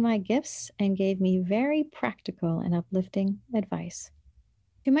invested in my gifts and gave me very practical and uplifting advice.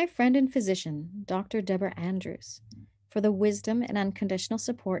 To my friend and physician, Dr. Deborah Andrews, for the wisdom and unconditional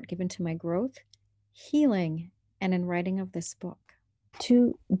support given to my growth, healing, and in writing of this book.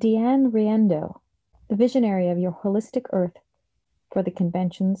 To Deanne Riendo, the visionary of Your Holistic Earth, for the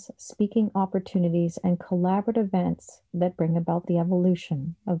conventions, speaking opportunities, and collaborative events that bring about the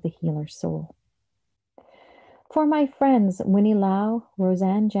evolution of the healer soul. For my friends, Winnie Lau,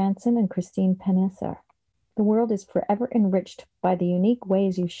 Roseanne Jansen, and Christine Panesar, the world is forever enriched by the unique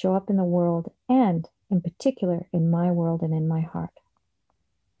ways you show up in the world, and in particular in my world and in my heart.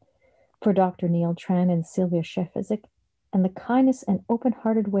 For Dr. Neil Tran and Sylvia Shefizik, and the kindness and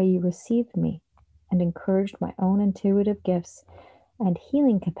open-hearted way you received me and encouraged my own intuitive gifts and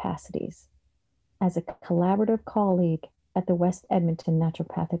healing capacities as a collaborative colleague at the West Edmonton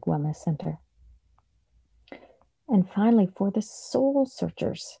Naturopathic Wellness Center. And finally, for the soul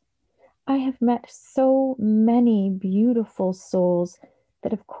searchers, I have met so many beautiful souls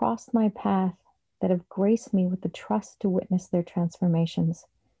that have crossed my path, that have graced me with the trust to witness their transformations.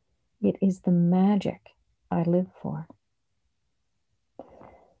 It is the magic I live for.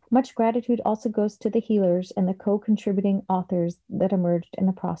 Much gratitude also goes to the healers and the co-contributing authors that emerged in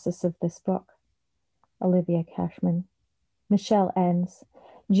the process of this book. Olivia Cashman, Michelle Enns,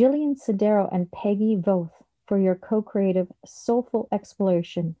 Jillian Sodero, and Peggy Voth for your co-creative, soulful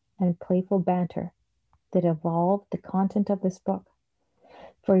exploration and playful banter that evolved the content of this book,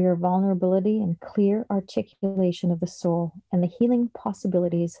 for your vulnerability and clear articulation of the soul and the healing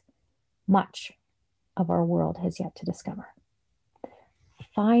possibilities much of our world has yet to discover.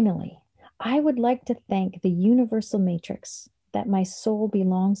 Finally, I would like to thank the universal matrix that my soul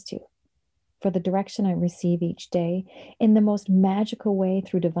belongs to for the direction I receive each day in the most magical way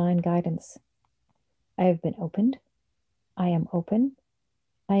through divine guidance. I have been opened. I am open.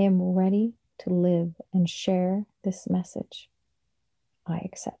 I am ready to live and share this message. I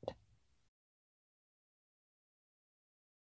accept.